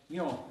age,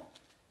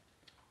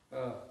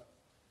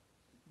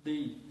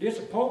 the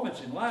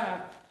disappointments in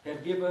life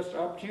have given us the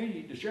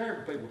opportunity to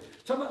share with people.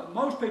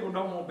 Most people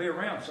don't want to be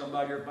around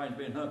somebody everything's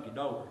been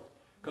hunky-dory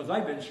because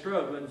they've been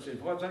struggling and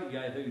said, what's that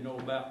guy who know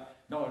about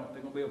knowing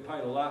they're going to be able to pay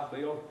the light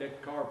bill,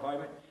 take the car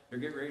payment, they're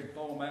getting ready to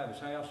pull him out of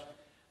his house.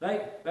 They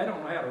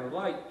don't know how to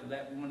relate to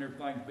that when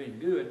everything's been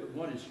good, but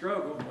when it's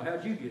struggled, well,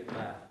 how'd you get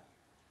by?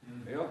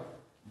 Mm-hmm. Well,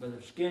 but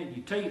the skin of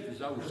your teeth, as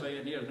the old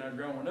saying is, now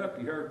growing up,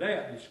 you heard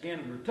that, the skin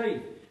of your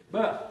teeth.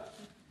 But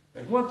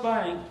there's one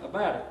thing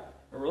about it.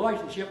 A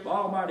relationship with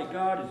Almighty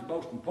God is the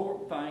most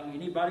important thing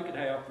anybody could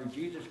have through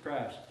Jesus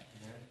Christ.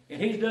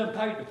 And He's done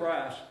paid the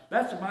price.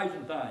 That's the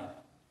amazing thing.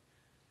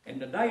 In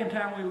the day and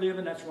time we live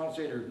in, that's why I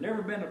said there's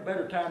never been a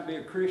better time to be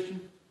a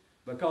Christian,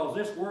 because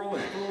this world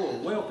is full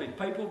of wealthy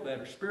people that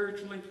are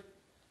spiritually,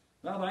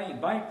 well, they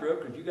ain't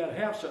bankrupt because you got to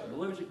have something to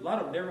lose it. A lot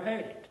of them never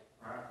had it.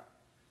 Right.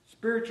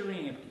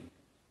 Spiritually empty.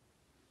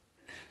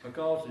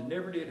 Because they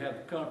never did have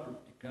the comfort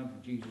that comes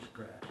from Jesus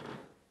Christ.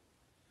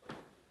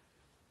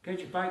 Can't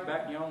you think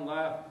back in your own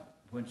life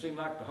when it seemed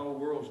like the whole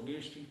world's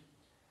against you?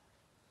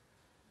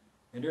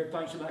 And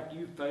everything seemed like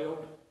you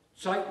failed.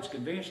 Satan's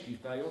convinced you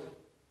failed.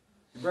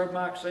 Your brother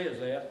Mike says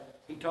that.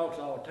 He talks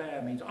all the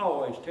time. He's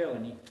always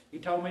telling you. He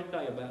told me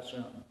today about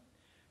something.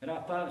 And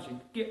I finally said,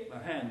 get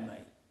behind me.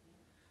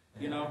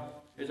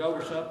 It's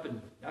over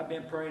something I've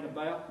been praying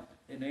about.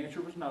 And the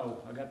answer was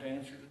no. I got the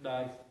answer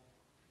today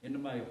in the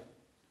mail.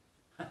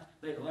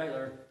 They lay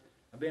there.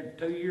 I've been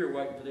for 2 years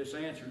waiting for this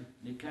answer, and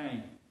it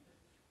came.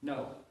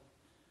 No.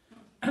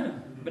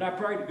 But I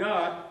prayed to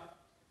God.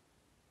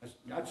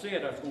 I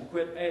said I was going to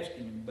quit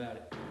asking him about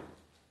it.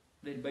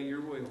 Let it be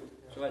your will.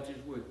 So that's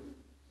his will.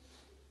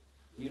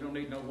 You don't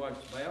need to know what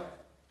it's about.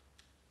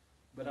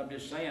 But I'm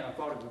just saying, I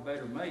thought it was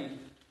better me,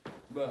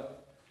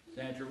 but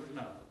the answer was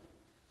no.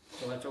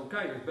 So that's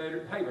okay. There's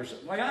better. Hey, there's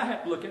something. I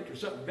have to look into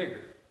something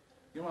bigger.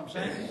 You know what I'm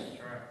saying?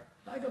 That's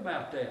right. Think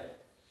about that.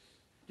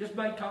 Just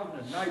by talking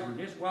to his neighbor and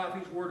his wife,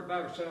 he's worried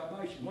about her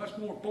salvation. What's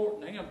more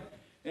important to him?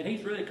 And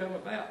he's really come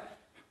about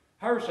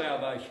her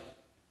salvation.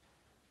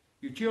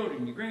 Your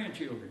children, your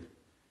grandchildren.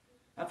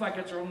 I think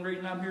that's the only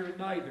reason I'm here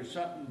today. There's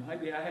something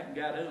maybe I hadn't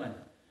got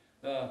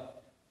done.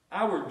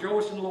 I will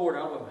rejoice in the Lord.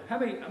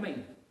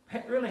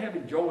 Really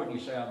have joy in your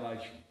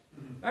salvation.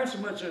 There's so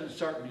much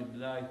uncertainty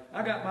today.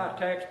 I got my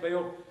tax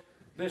bill.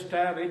 This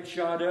time it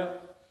shot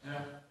up.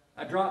 Yeah.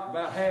 I dropped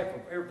about half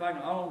of everything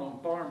I own on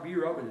Farm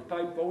Bureau that is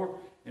paid for.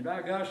 And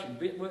by gosh,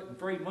 within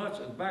 3 months,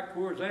 I was back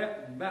where it's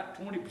at and about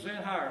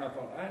 20% higher. And I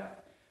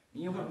thought,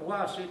 you know what my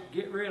wife said,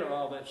 get rid of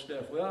all that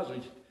stuff. Well, I was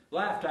a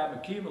lifetime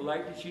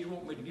accumulated. She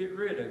wanted me to get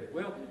rid of it.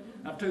 Well,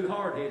 I'm too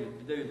hard-headed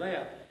to do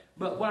that.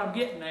 But what I'm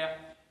getting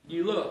at,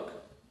 you look.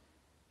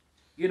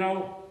 You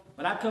know,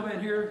 when I come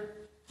in here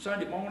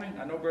Sunday morning,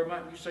 I know Brother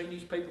Mike, you've seen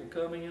these people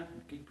come in,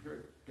 keep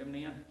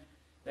coming in.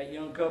 That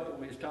young couple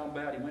we was talking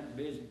about, he went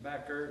to visit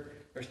back there.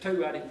 There's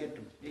two I didn't get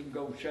to even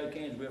go shake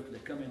hands with, but they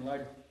come in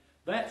later.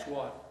 That's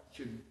what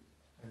should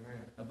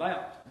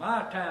about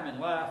my time in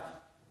life.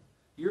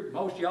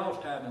 Most of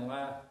y'all's time in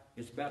life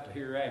is about the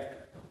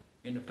hereafter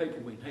and the people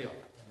we help.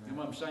 You know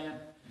what I'm saying?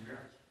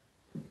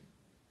 Yeah.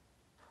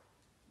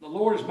 The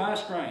Lord is my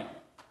strength.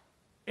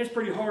 It's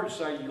pretty hard to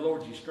say the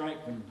Lord's your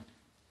strength when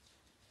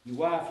your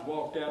wife's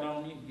walked out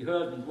on you, your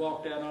husband's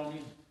walked out on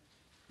you,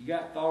 you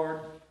got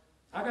fired.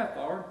 I got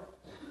fired.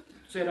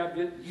 Said I'd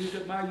use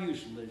up my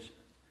usefulness.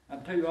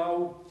 I'm too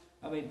old.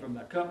 From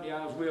the company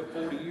I was with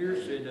 40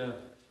 years, said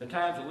the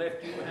times have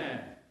left you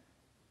behind.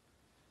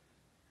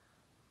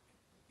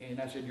 And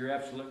I said, you're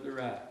absolutely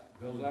right.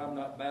 Because I'm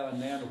not bowing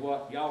down to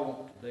what y'all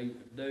want to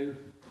do.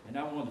 And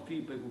I'm one of the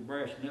few people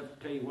brash enough to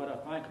tell you what I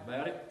think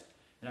about it.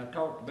 And I've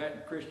talked about it in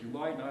a Christian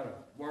way, not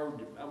a word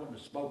that I wouldn't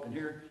have spoken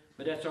here,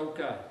 but that's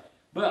okay.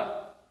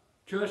 But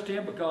trust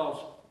him, because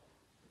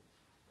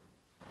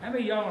how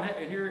many of y'all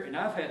in here, and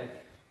I've had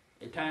it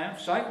at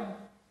times, Satan,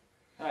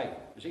 hey,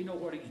 does he know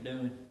what he's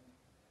doing?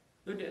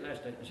 Look at that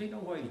last day. Does he know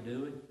what he's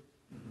doing?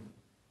 Mm-hmm.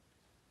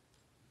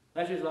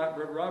 That's just like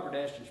Brother Robert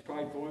asked us to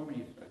pray for him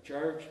in a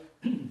church.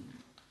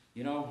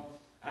 You know,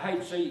 I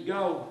hate to see you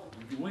go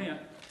if you went,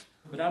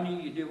 but I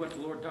knew you'd do what the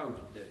Lord told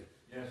you to do.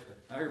 Yes, sir.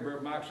 I heard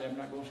Brother Mike say, I'm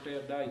not going to stay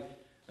a day.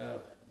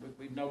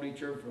 We've known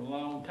each other for a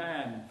long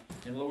time,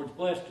 and the Lord's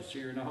blessed us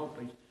here, and I hope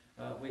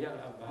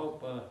I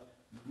hope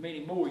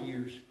many more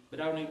years.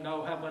 But I don't even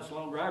know how much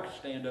longer I can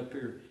stand up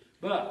here.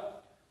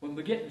 But when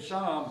we get in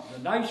Psalm, the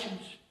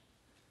nations,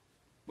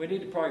 we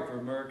need to pray for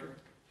America.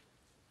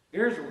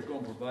 Here's what's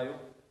going to prevail.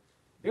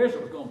 Here's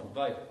what's going to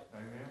prevail.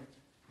 Amen.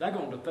 They're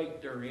going to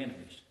defeat their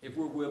enemies, if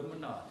we're with them or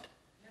not.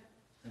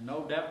 And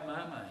no doubt in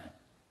my mind,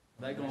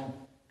 they're going to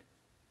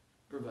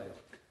prevail.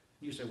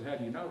 You say, well, how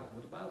do you know?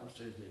 Well, the Bible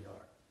says they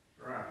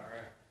are. Right.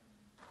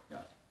 Yeah.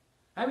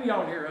 How many of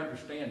y'all here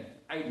understand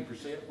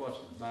 80% what's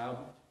in the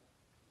Bible?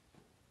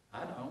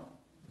 I don't.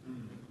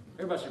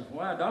 Everybody said,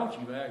 why don't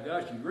you? Well,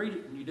 gosh, you read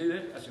it and you do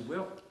it. I said,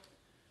 well,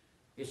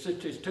 it's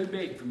too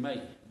big for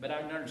me. But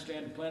I can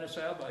understand the plan of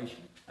salvation.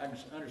 I can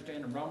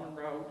understand the Roman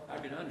road. I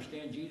can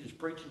understand Jesus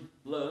preaching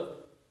love,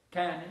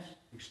 kindness,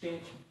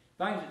 extension.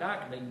 Things that I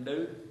can even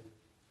do,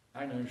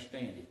 I can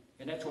understand it.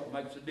 And that's what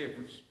makes a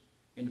difference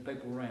in the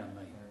people around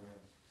me.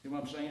 You know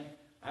what I'm saying?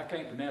 I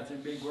can't pronounce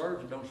them big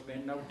words. I don't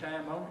spend no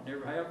time on it.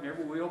 Never have,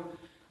 never will.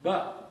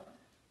 But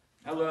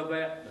I love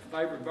that. The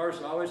favorite verse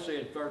I always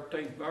said,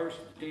 13th verse,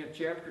 the 10th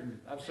chapter. And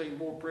I've seen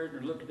more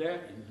prisoners look at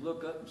that and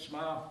look up and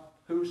smile.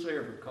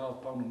 Whosoever call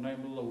upon the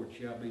name of the Lord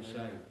shall be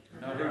saved.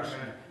 Now, who's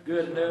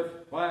good enough,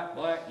 white,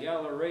 black,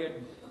 yellow,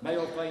 red,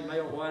 male,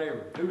 female,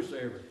 whatever,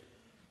 whosoever.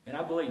 And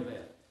I believe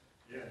that.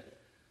 Yes.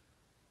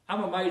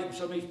 I'm amazed at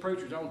some of these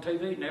preachers on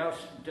TV now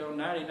until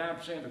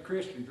 99% of the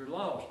Christians are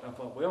lost. I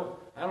thought, well,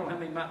 I don't know how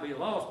many might be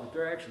lost, but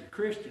they're actually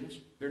Christians.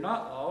 They're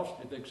not lost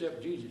if they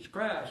accept Jesus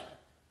Christ.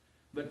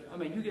 But,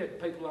 you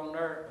get people on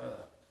there,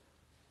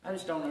 I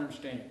just don't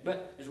understand it.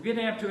 But as we get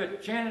down to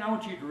it, Shannon, I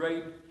want you to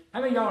read.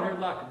 How many of y'all here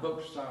like the book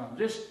of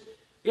Psalms?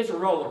 It's a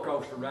roller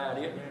coaster ride,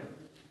 isn't it?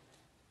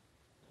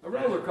 A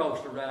roller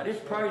coaster ride. It's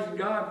praising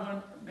God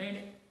one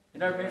minute,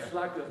 and every minute's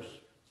like us.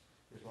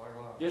 Just like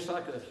life. Just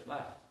like us,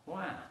 life.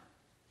 Why?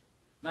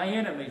 My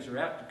enemies are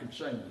out to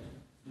consume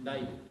you,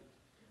 David.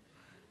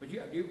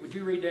 Would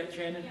you read that,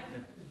 Shannon? Yeah.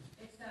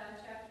 It's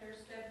chapter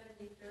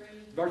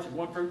 73. Verses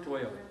 1 through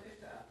 12.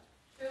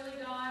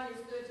 Truly God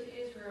is good to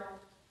Israel,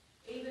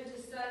 even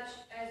to such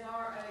as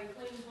are of a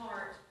clean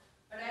heart.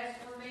 But as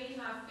for me,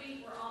 my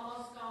feet were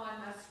almost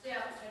gone, my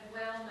steps had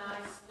well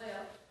nigh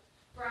slipped.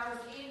 For I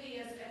was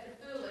envious at the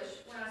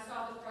foolish when I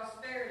saw the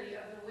prosperity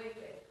of the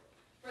wicked.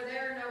 For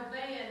there are no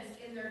bands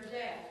in their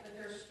death, but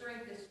their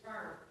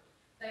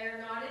are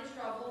not in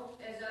trouble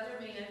as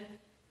other men,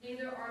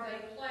 neither are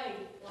they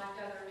plagued like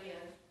other men.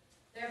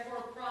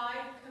 Therefore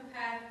pride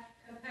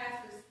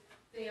compasses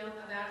them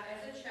about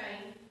as a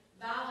chain,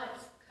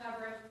 violence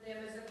covereth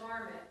them as a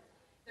garment.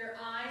 Their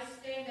eyes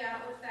stand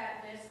out with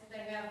fatness,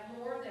 they have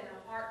more than a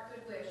heart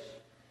could wish.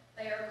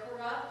 They are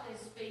corrupt and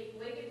speak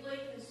wickedly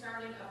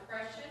concerning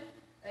oppression,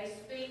 they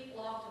speak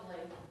loftily.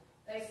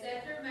 They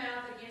set their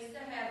mouth against the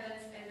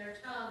heavens, and their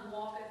tongue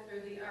walketh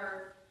through the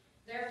earth.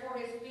 Therefore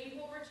his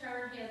people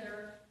return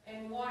hither,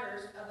 and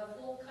waters of a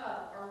full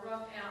cup are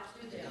wrung out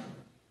to them.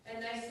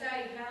 And they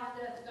say, how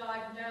doth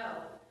God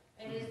know?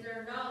 And is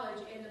there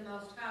knowledge in the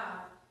Most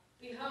High?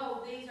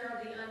 Behold, these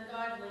are the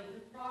ungodly who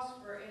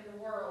prosper in the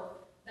world.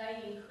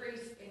 They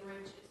increase in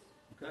riches.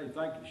 Okay,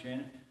 thank you,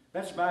 Shannon.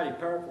 That's mighty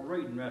powerful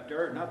reading right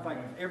there, and I think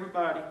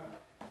everybody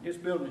in this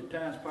building at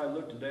times probably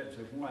looked at that and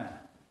said, why?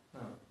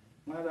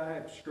 Why do I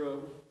have to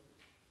struggle?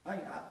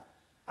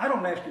 I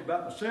don't ask you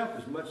about myself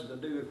as much as I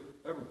do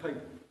other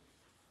people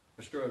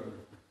are struggling.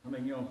 I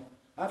mean,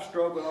 I've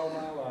struggled all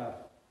my life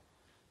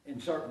in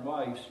certain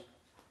ways,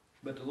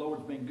 but the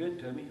Lord's been good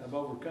to me. I've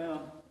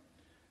overcome.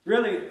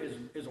 Really,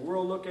 as the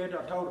world looked at it,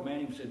 I told a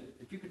man, he said,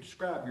 if you could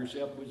describe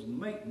yourself, we was in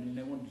the meeting, and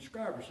they wanted to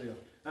describe yourself.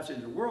 I said,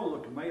 the world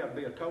looked at me, I'd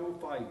be a total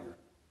failure.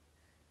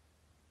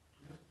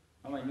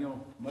 I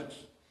mean, much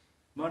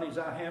money as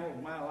I handled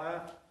in my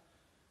life.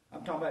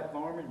 I'm talking about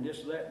farming,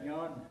 this, that, and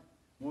yon.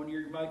 One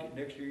year you make it,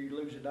 next year you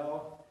lose it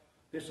all.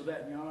 This or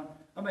that and yon.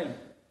 I mean,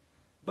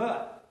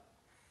 but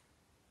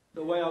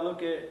the way I look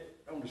at it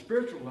on the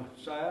spiritual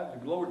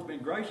side, the Lord's been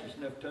gracious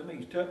enough to me.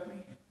 He's took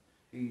me.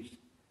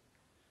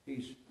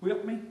 He's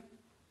whipped me.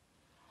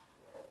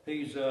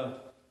 He's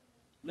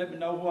let me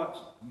know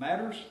what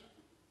matters.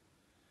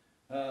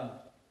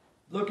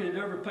 Looking at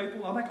other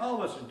people, I think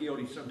all of us are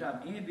guilty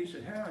sometimes. Envy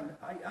said,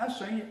 I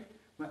seen it.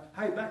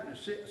 Hey, back in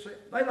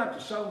they like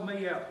to sold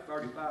me out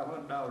for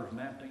 $3,500 in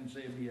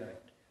 1978.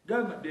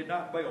 Government did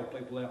not bail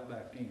people out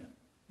back then.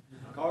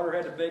 Carter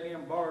had a big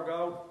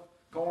embargo.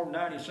 Corn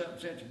 90-something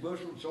cents a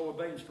bushel,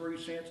 soybeans 3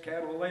 cents,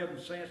 cattle 11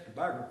 cents,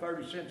 tobacco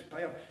 30 cents a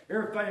pound.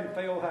 Everything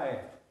fell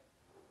half.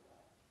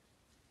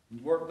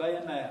 You worked day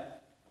and night.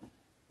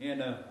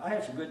 And I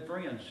had some good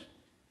friends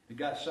that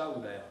got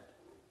sold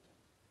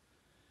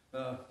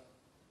out.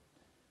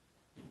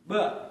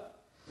 But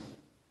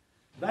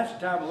that's the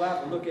time of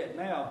life I look at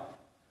now.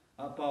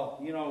 I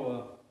thought,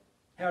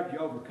 how did you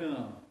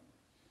overcome?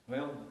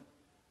 Well,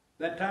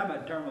 that time I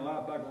turned my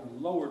life back over to the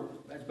Lord.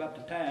 That's about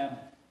the time.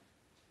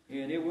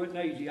 And it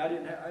wasn't easy. I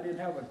didn't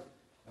have a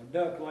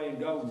duck laying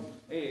golden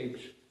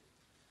eggs,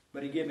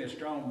 but He gave me a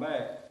strong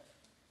back.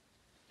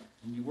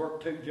 And you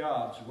work 2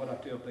 jobs is what I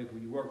tell people.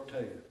 You work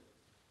 2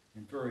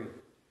 and 3.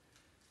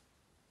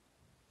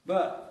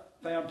 But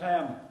found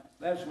time.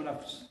 That's when I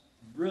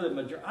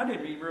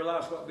didn't even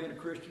realize what being a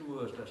Christian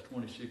was. That's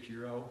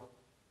 26-year-old.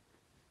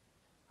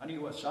 I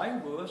knew what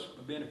saved was,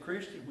 but being a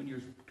Christian when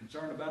you're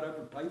concerned about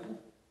other people.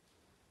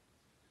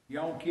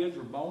 Your own kids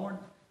were born,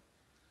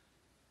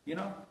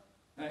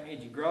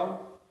 and you grow.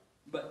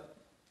 But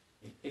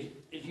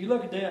if you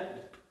look at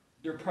that,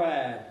 their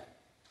pride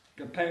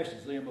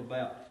compasses them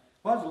about.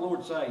 What does the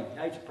Lord say? He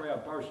hates a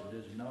proud person,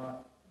 does He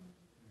not?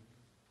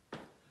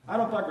 I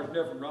don't think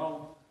there's nothing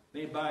wrong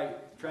with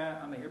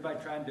everybody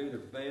trying to do their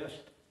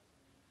best.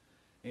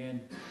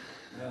 And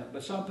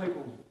but some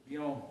people,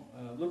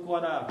 look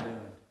what I've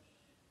done.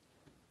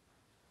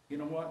 You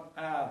know what?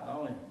 The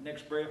only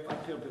next breath I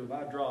tell people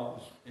I draw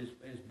is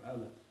by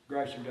the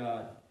grace of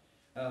God.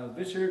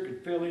 This here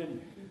could fill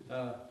in,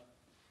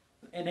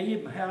 and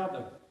even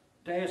how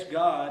to ask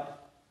God,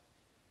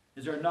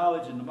 is there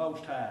knowledge in the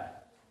Most High?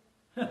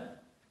 How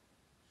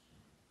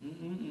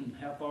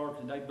far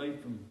could they be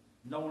from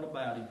knowing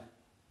about Him?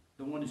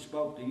 The one that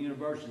spoke the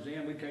universes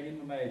in, we can't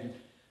even imagine.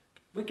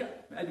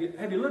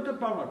 Have you looked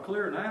up on a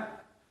clear night?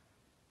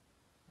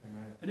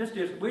 Amen. And it's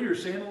just, we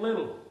just seeing a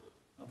little.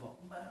 I thought,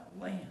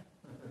 man.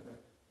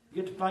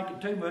 Get to thinking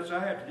too much,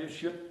 I have to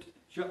just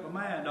shut my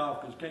mind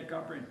off because I can't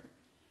comprehend.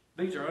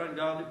 These are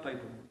ungodly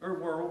people. Our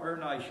world, our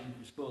nation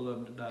is full of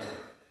them today.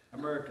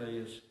 America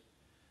is.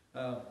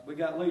 We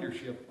got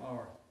leadership.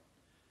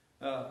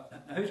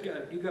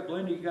 You got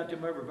Belinda, you got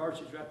them other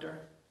verses right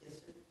there? Yes,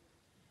 sir.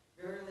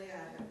 Verily I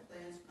have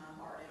cleansed my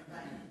heart in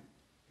vain,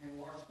 and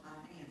washed my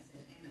hands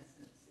in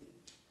innocency.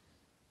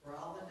 For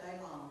all the day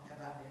long have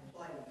I been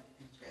plagued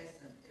and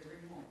chastened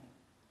every morning.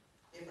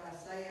 If I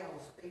say I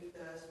will speak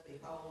thus,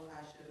 behold, I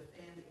should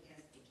offend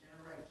against the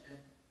generation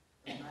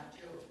of my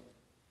children.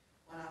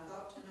 When I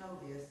thought to know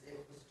this,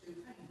 it was too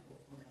painful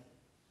for me,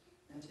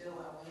 until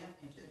I went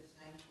into the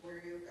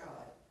sanctuary of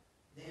God.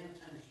 Then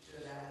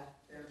understood I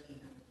their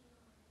end.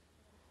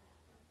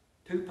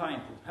 Too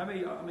painful. How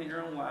many, your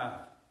own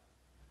life?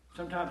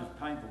 Sometimes it's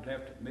painful to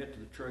have to admit to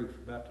the truth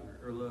about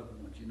our loved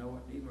ones,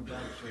 even about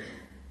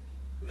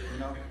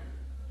yourself.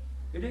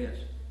 It is.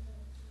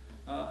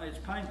 It's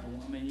painful.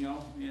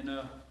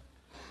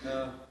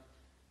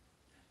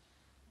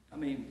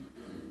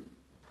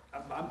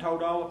 I'm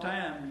told all the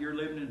time, you're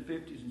living in the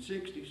 50s and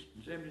 60s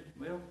and 70s.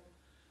 Well,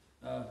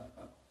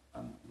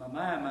 my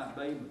mind might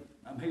be,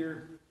 but I'm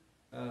here.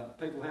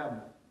 People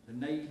have the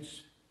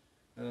needs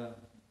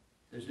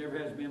there's never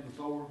has been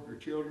before, their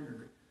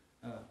children.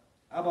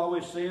 I've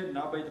always said, and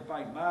I'll be the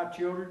think my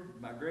children,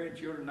 my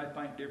grandchildren, they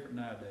think different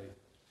than I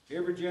do.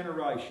 Every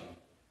generation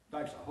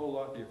thinks a whole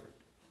lot different.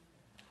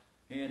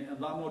 And I'm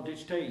going to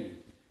just tell you,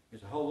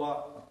 it's a whole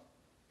lot,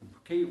 the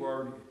key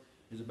word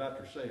is about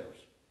themselves.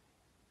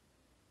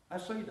 I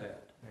see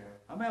that. Yeah.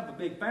 I'm having a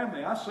big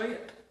family, I see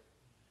it.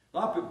 A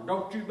lot of people,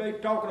 don't you be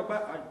talking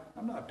about,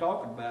 I'm not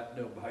talking about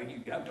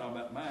nobody, I'm talking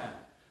about mine,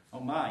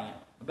 on my end,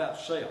 about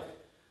self.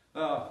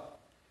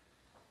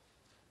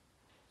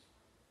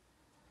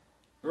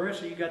 The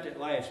rest of you got that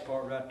last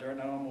part right there, and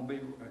I'm going to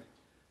be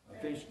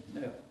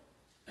finishing up.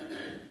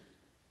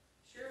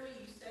 Surely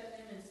you set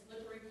them in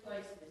slippery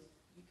places.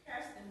 You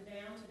cast them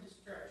down to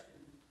destruction.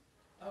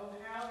 Oh,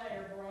 how they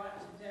are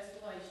brought to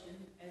desolation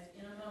as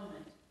in a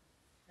moment.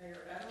 They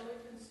are utterly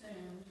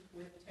consumed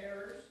with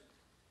terrors,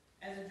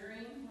 as a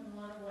dream when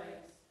one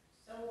awakes.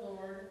 So,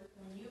 Lord,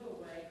 when you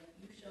awake,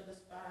 you shall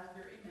despise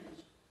your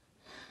image.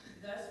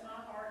 Thus my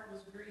heart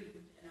was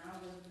grieved, and I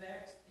was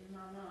vexed in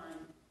my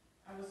mind.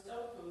 I was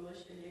so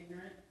foolish and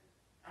ignorant.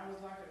 I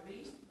was like a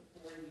beast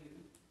before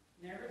you.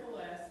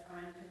 Nevertheless,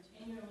 I am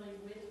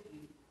continually with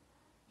you.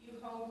 You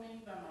hold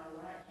me by my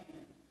right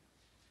hand.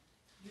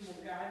 You will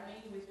guide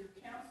me with your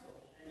counsel,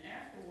 and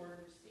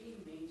afterward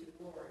receive me to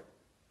glory.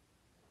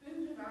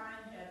 Whom have I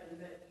in heaven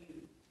but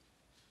you?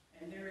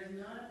 And there is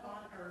none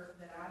upon earth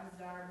that I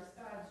desire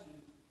besides you.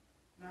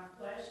 My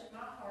flesh and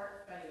my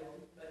heart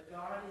failed, but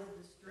God is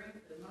the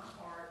strength of my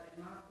heart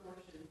and my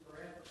portion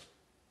forever.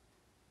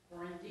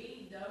 For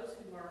indeed, those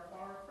who are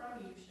far from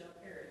you shall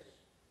perish.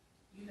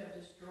 You have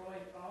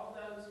destroyed all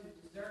those who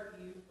desert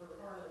you for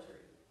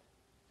harlotry.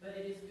 But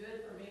it is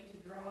good for me to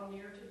draw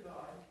near to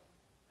God.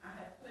 I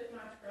have put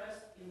my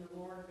trust in the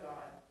Lord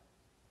God,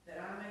 that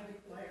I may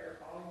declare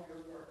all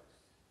your works.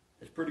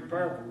 It's pretty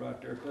powerful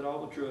right there. Put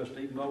all the trust,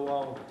 even though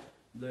all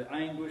the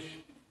anguish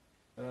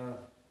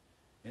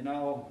and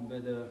all,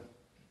 but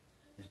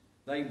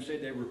they even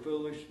said they were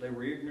foolish, they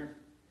were ignorant.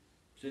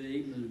 Said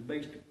even the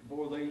beast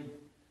before thee.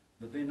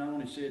 But then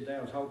on it said,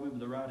 thou hast held me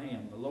with the right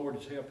hand. The Lord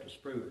has helped us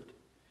through it.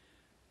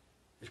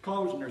 It's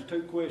closing. There's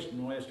two questions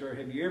on the list there.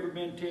 Have you ever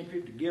been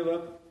tempted to give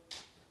up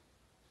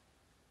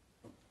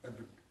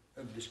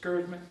of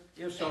discouragement?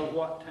 If so,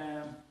 what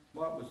time?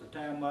 What was the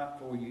time like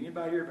for you?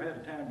 Anybody ever had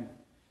a time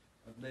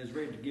that was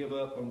ready to give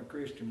up on the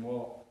Christian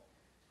walk?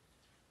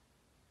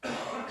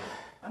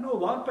 I know a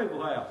lot of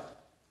people have.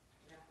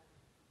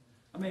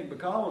 I mean,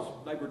 because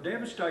they were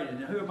devastated.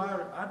 And who am I?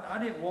 I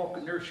didn't walk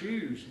in their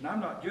shoes, and I'm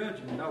not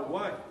judging in no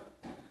way.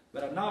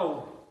 But I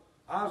know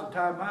I was a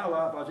time in my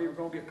life I was either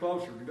going to get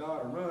closer to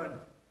God or run.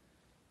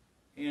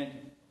 And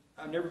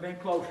I've never been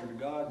closer to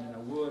God than I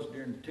was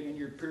during the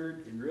 10-year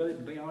period. And really, to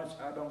be honest,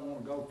 I don't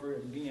want to go through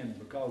it again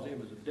because it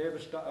was a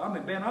devastating. I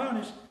mean, being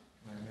honest,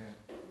 Amen.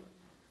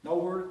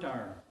 Nowhere to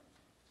turn.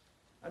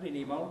 I didn't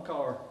even own a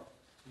car.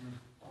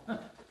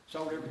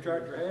 Sold every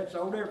tractor I had,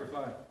 sold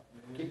everything.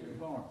 Keep the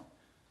farm.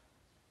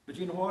 But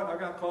you know what? I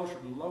got closer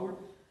to the Lord.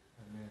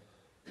 Amen.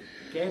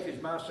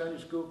 Kathy's my Sunday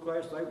school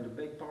class. They was a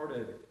big part of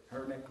it.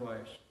 Her in that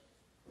class.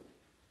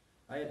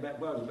 I had about,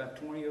 well, it was about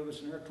 20 of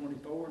us in there,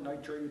 24, and they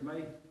treated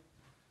me.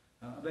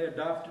 They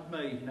adopted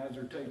me, and I was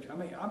their teacher. I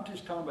mean, I'm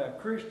just talking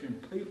about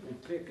Christian people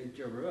pick each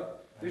other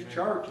up. This Amen.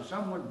 church, if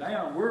someone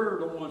down, we're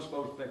the ones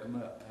supposed to pick them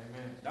up.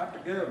 Amen. Not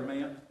the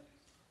government.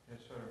 Yes,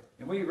 sir.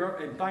 And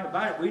and think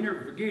about it, we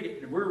never forget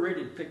it, and we're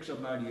ready to pick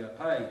somebody up.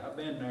 Hey, I've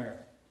been there.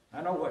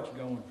 I know what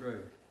you're going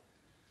through.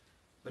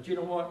 But you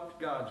know what?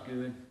 God's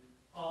good.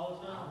 All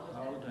the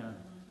time. All the time.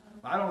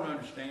 I don't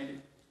understand it.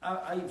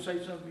 I even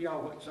say some of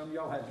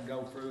y'all had to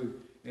go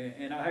through,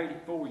 and I hate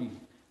it for you.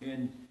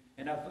 And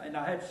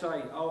I had to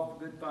say all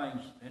the good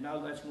things, and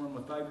that's one of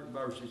my favorite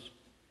verses.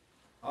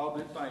 All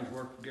good things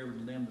work together to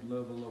them that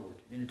love the Lord.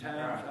 And at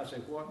times I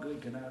say, what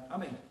good can I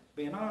mean,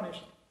 being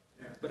honest,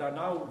 but I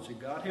know, and say,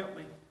 God help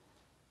me.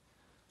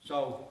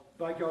 So,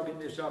 thank y'all getting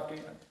this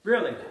opportunity.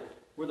 Really,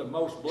 we're the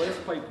most blessed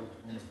people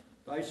on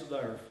the face of the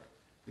earth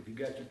if you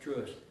got your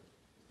trust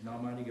in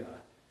Almighty God.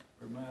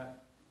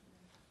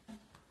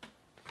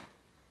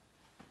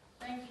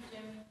 Thank you,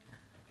 Jimmy.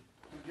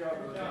 Good job,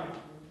 Good brother. job.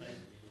 Thank you.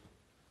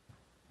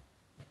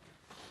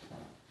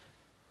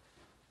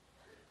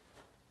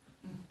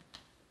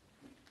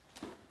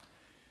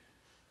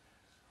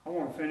 I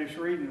want to finish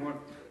reading what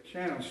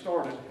Shannon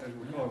started as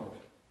we close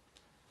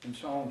in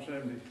Psalm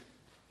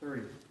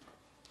 73.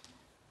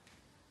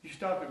 You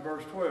stopped at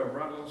verse 12,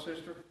 right, little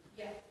sister?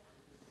 Yes.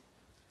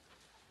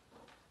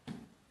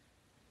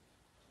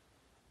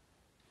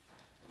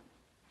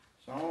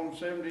 Psalm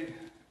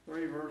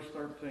 73, verse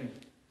 13.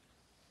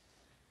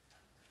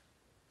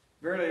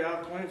 Verily,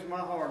 I've cleansed my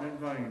heart in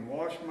vain,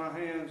 washed my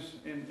hands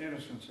in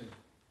innocency.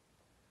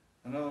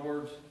 In other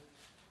words,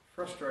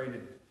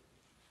 frustrated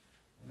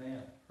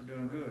Amen. for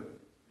doing good.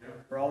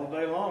 For all the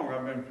day long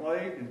I've been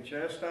plagued and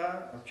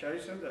chastised or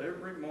chastened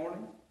every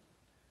morning.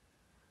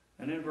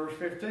 And in verse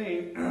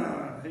 15,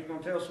 he's going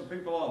to tell some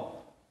people off.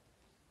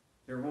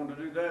 You ever want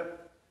to do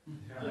that?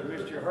 The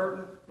midst you're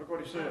hurting, look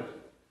what he says.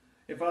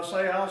 If I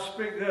say I'll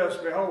speak this,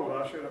 behold,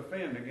 I should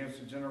offend against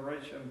the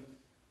generation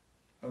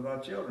of thy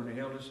children. He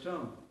held his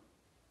tongue.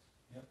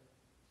 Yep.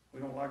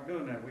 We don't like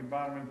doing that. We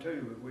bite them in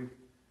two, but we...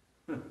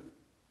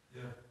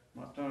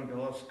 My tongue got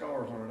a lot of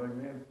scars on it,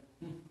 amen.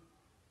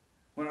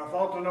 When I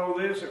thought to know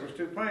this, it was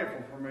too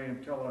painful for me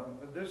until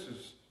this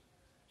is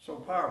so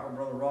powerful,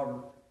 Brother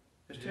Robert.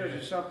 It tells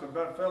you something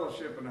about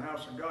fellowship in the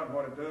house of God,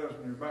 what it does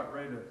when you're about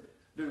ready to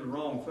do the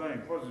wrong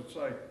thing. What does it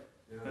say?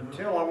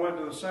 Until I went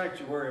to the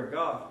sanctuary of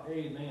God.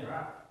 Amen.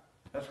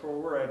 That's where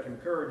we're at, to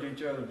encourage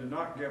each other to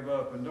not give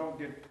up and don't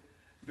get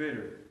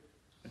bitter.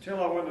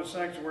 Until I went to the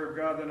sanctuary of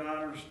God, then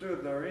I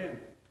understood therein.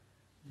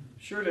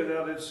 Surely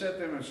thou didst set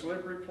them in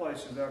slippery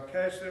places. Thou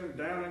cast them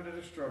down into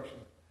destruction.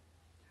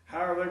 How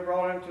are they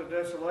brought into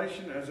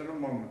desolation? As in a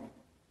moment.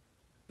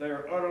 They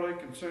are utterly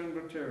consumed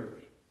with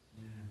terrors.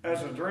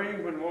 As a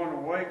dream when one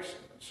awakes,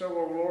 so,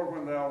 O Lord,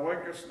 when thou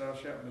awakest, thou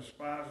shalt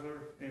despise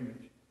their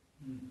image.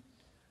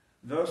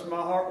 Thus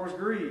my heart was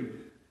grieved.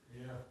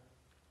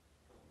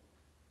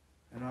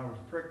 And I was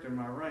pricked in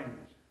my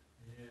reins.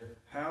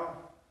 How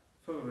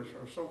foolish,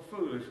 or so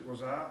foolish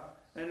was I,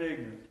 and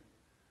ignorant.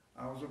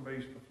 I was a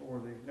beast before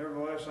thee.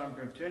 Nevertheless, I'm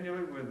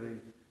continually with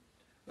thee.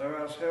 Thou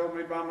hast held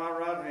me by my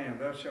right hand.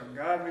 Thou shalt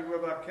guide me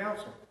with thy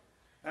counsel.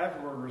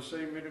 Afterward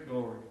receive me to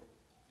glory.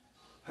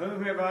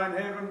 Whom have I in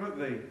heaven but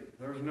thee?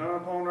 There is none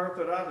upon earth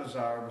that I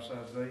desire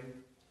besides thee.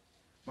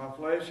 My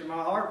flesh and my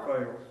heart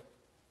fails,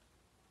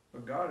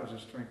 but God is the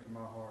strength of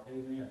my heart.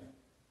 Amen.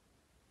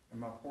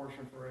 And my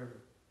portion forever.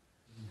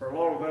 For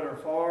lo, that are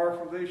far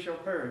from thee shall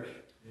perish.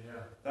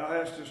 Thou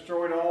hast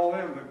destroyed all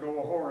them that go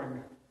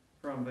a-whoring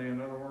from thee.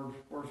 In other words,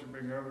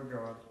 worshiping other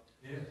gods.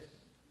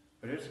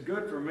 But it's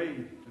good for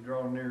me to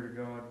draw near to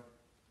God.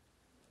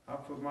 I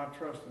put my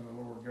trust in the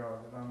Lord God,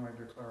 that I may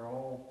declare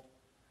all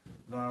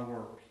thy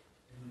works.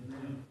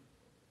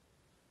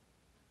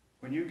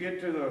 When you get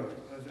to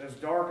as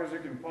dark as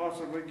it can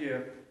possibly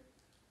get,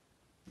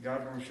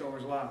 God's going to show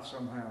his light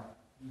somehow.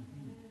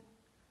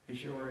 He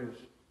sure is.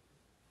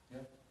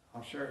 Yep.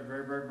 I'll share it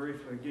very, very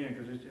briefly again,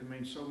 because it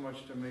means so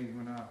much to me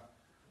when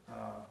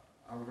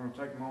I was going to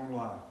take my own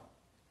life.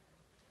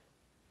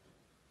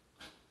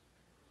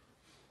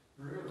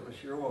 Really? It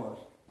sure was.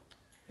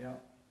 Yeah.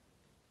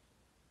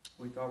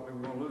 We thought we were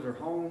going to lose our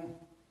home.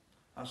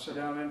 I sat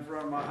down in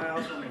front of my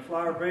house on the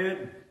flower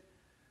bed,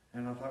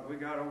 and I thought, we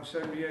got old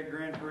 78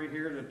 Grand Prix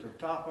here that the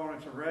top on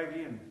it's a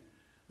raggy and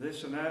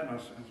this and that.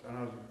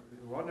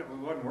 We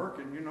wasn't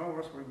working, you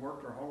know, we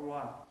worked our whole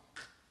life.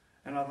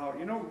 And I thought,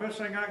 you know, the best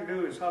thing I can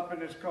do is hop in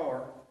this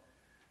car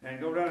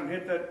and go down and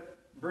hit that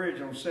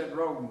bridge on said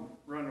road and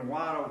run it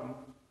wide open.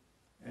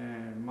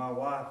 And my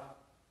wife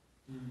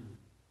and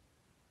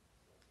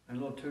a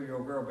little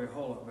 2-year-old girl will be a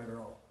whole lot better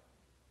off.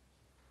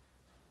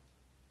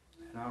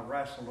 And I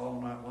wrestled all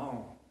night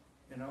long,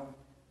 you know.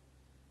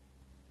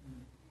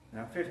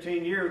 Now,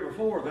 15 years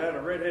before that,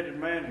 a red-headed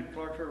man at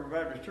Clark River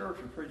Baptist Church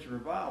would preach a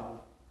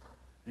revival.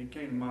 And he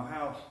came to my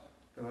house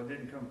because I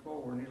didn't come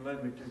forward, and he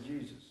led me to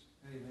Jesus.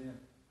 Amen.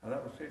 Now,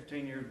 that was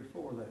 15 years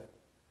before that.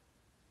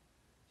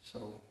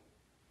 So,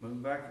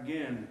 moved back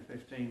again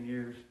 15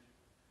 years,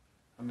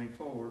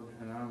 forward,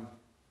 and I'm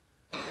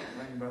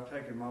thinking about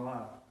taking my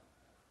life.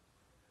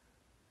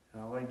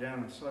 And I laid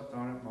down and slept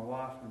on it. My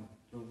wife and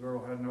little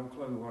girl had no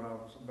clue what I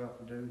was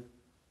about to do.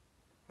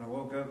 I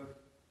woke up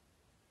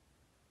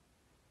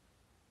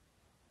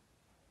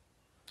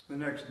the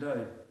next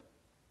day,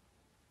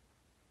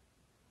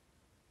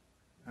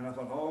 and I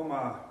thought, oh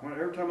my,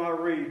 every time I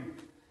read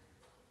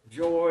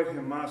joy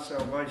in my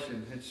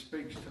salvation, it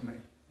speaks to me.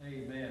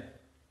 Amen.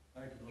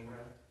 Thank you, Lord.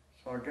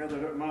 So I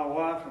gathered up my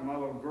wife and my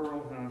little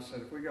girl, and I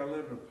said, if we got to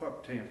live in a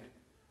pup tent,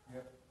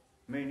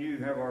 me and you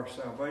have our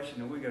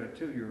salvation, and we got a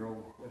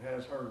 2-year-old that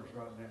has hers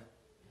right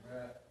now.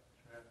 Right.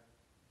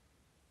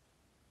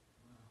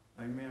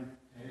 Amen.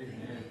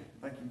 Amen.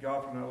 Thank you,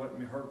 God, for not letting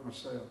me hurt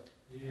myself.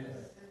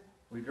 Yes.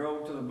 We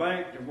drove to the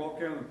bank to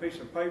walk in with a piece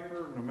of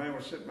paper, and the man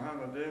was sitting behind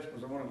the desk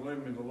was the one that led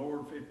me to the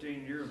Lord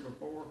 15 years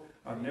before.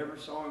 I never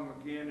saw him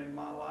again in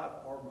my life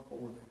or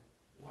before then.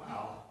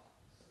 Wow.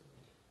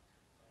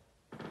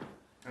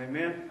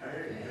 Amen?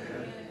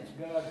 It's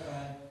God's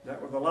time. That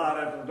was the light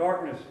out of the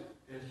darkness.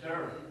 Yes,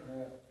 sir.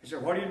 He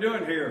said, what are you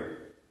doing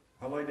here?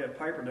 I laid that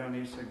paper down,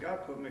 and he said,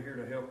 God put me here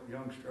to help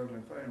young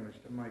struggling families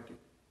to make it.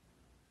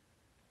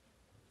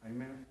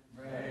 Amen?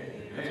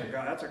 Right.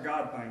 That's a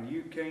God thing.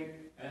 You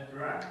That's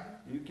right.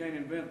 can't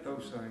invent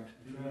those things.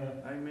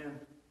 Right. Amen?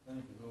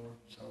 Thank you, Lord.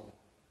 So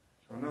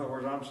in other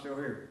words, I'm still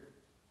here.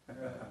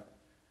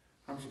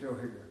 I'm still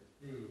here.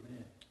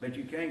 Amen. But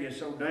you can't get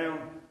so down.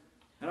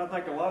 And I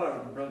think a lot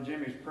of it, Brother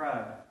Jimmy's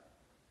pride.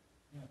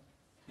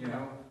 You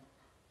know,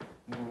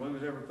 I'm going to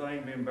lose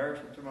everything, be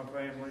embarrassment to my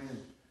family.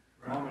 And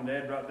Mom and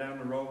Dad right down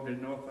the road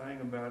didn't know a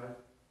thing about it.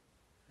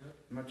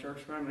 My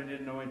church family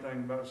didn't know anything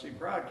about it. See,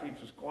 pride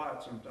keeps us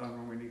quiet sometimes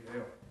when we need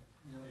help.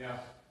 Yeah.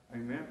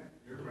 Amen?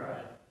 You're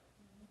right.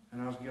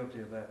 And I was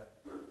guilty of that.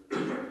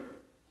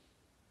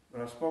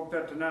 But I spoke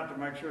that tonight to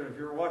make sure that if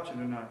you're watching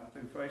tonight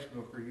through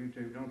Facebook or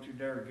YouTube, don't you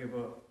dare give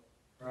up.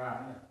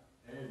 Right.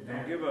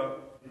 Don't give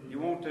up. You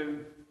want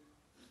to.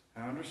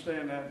 I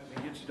understand that.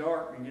 It gets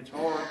dark, it gets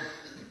hard.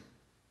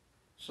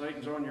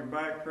 Satan's on your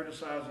back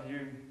criticizing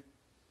you.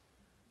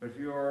 But if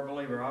you are a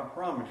believer, I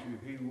promise you,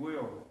 he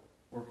will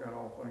work out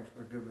all things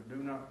for the good. But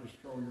do not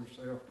destroy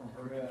yourself. Don't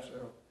hurt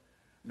yourself.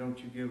 Don't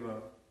you give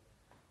up.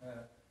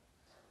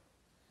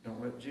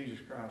 Don't let Jesus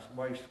Christ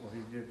waste what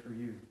he did for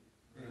you.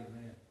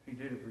 Amen. He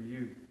did it for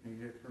you. He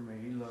did it for me.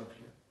 He loves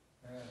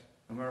you.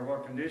 No matter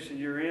what condition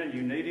you're in,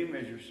 you need him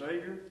as your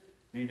Savior.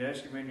 You need to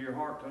ask him into your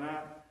heart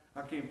tonight.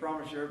 I can't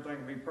promise you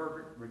everything will be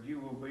perfect, but you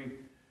will be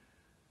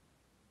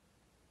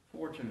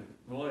fortunate,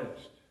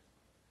 blessed,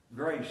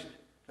 graced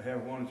to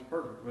have one that's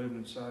perfect living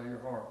inside of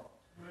your heart.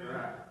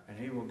 Right. And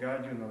he will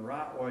guide you in the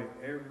right way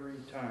every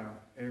time,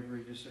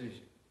 every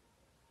decision.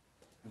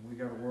 And we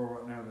got a world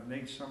right now that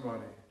needs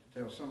somebody to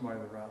tell somebody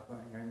the right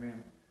thing.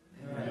 Amen.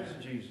 And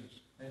it's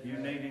Jesus. You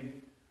need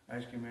him.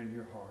 Ask him into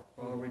your heart.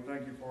 Father, we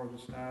thank you for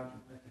this night.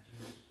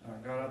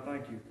 God, I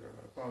thank you,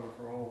 Father,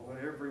 for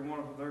every one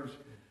of them. There's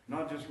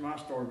not just my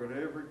story, but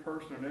every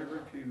person in every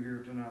pew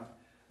here tonight.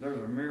 There's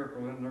a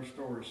miracle in their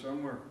story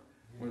somewhere.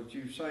 Whether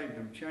you've saved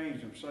them,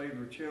 changed them, saved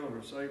their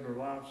children, saved their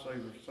life,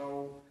 saved their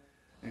soul.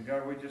 And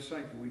God, we just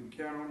thank you. We can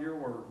count on your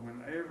word.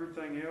 When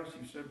everything else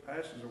you said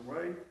passes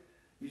away,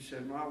 you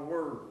said, my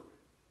word,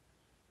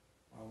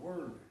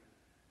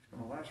 it's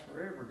going to last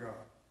forever,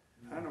 God.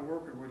 How in the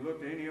world could we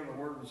look to any other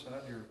word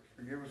beside yours?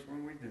 Forgive us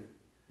when we do.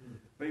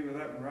 Be with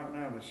that one right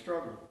now that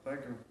struggle,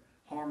 thinking of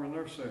harming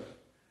themselves.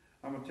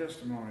 I'm a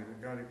testimony that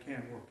God, it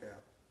can work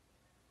out.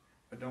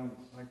 But don't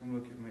make them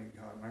look at me,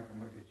 God. Make them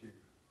look at you.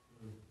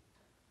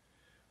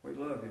 We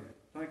love you.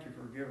 Thank you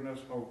for giving us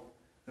hope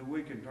that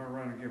we can turn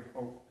around and give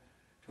hope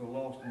to a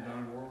lost and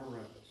dying world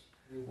around us.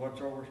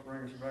 Watch over us,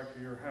 bring us back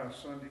to your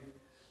house Sunday.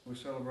 We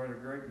celebrate a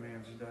great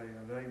man's day,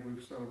 a day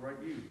we celebrate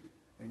you.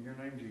 In your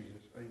name,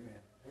 Jesus. Amen.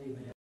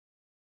 Amen.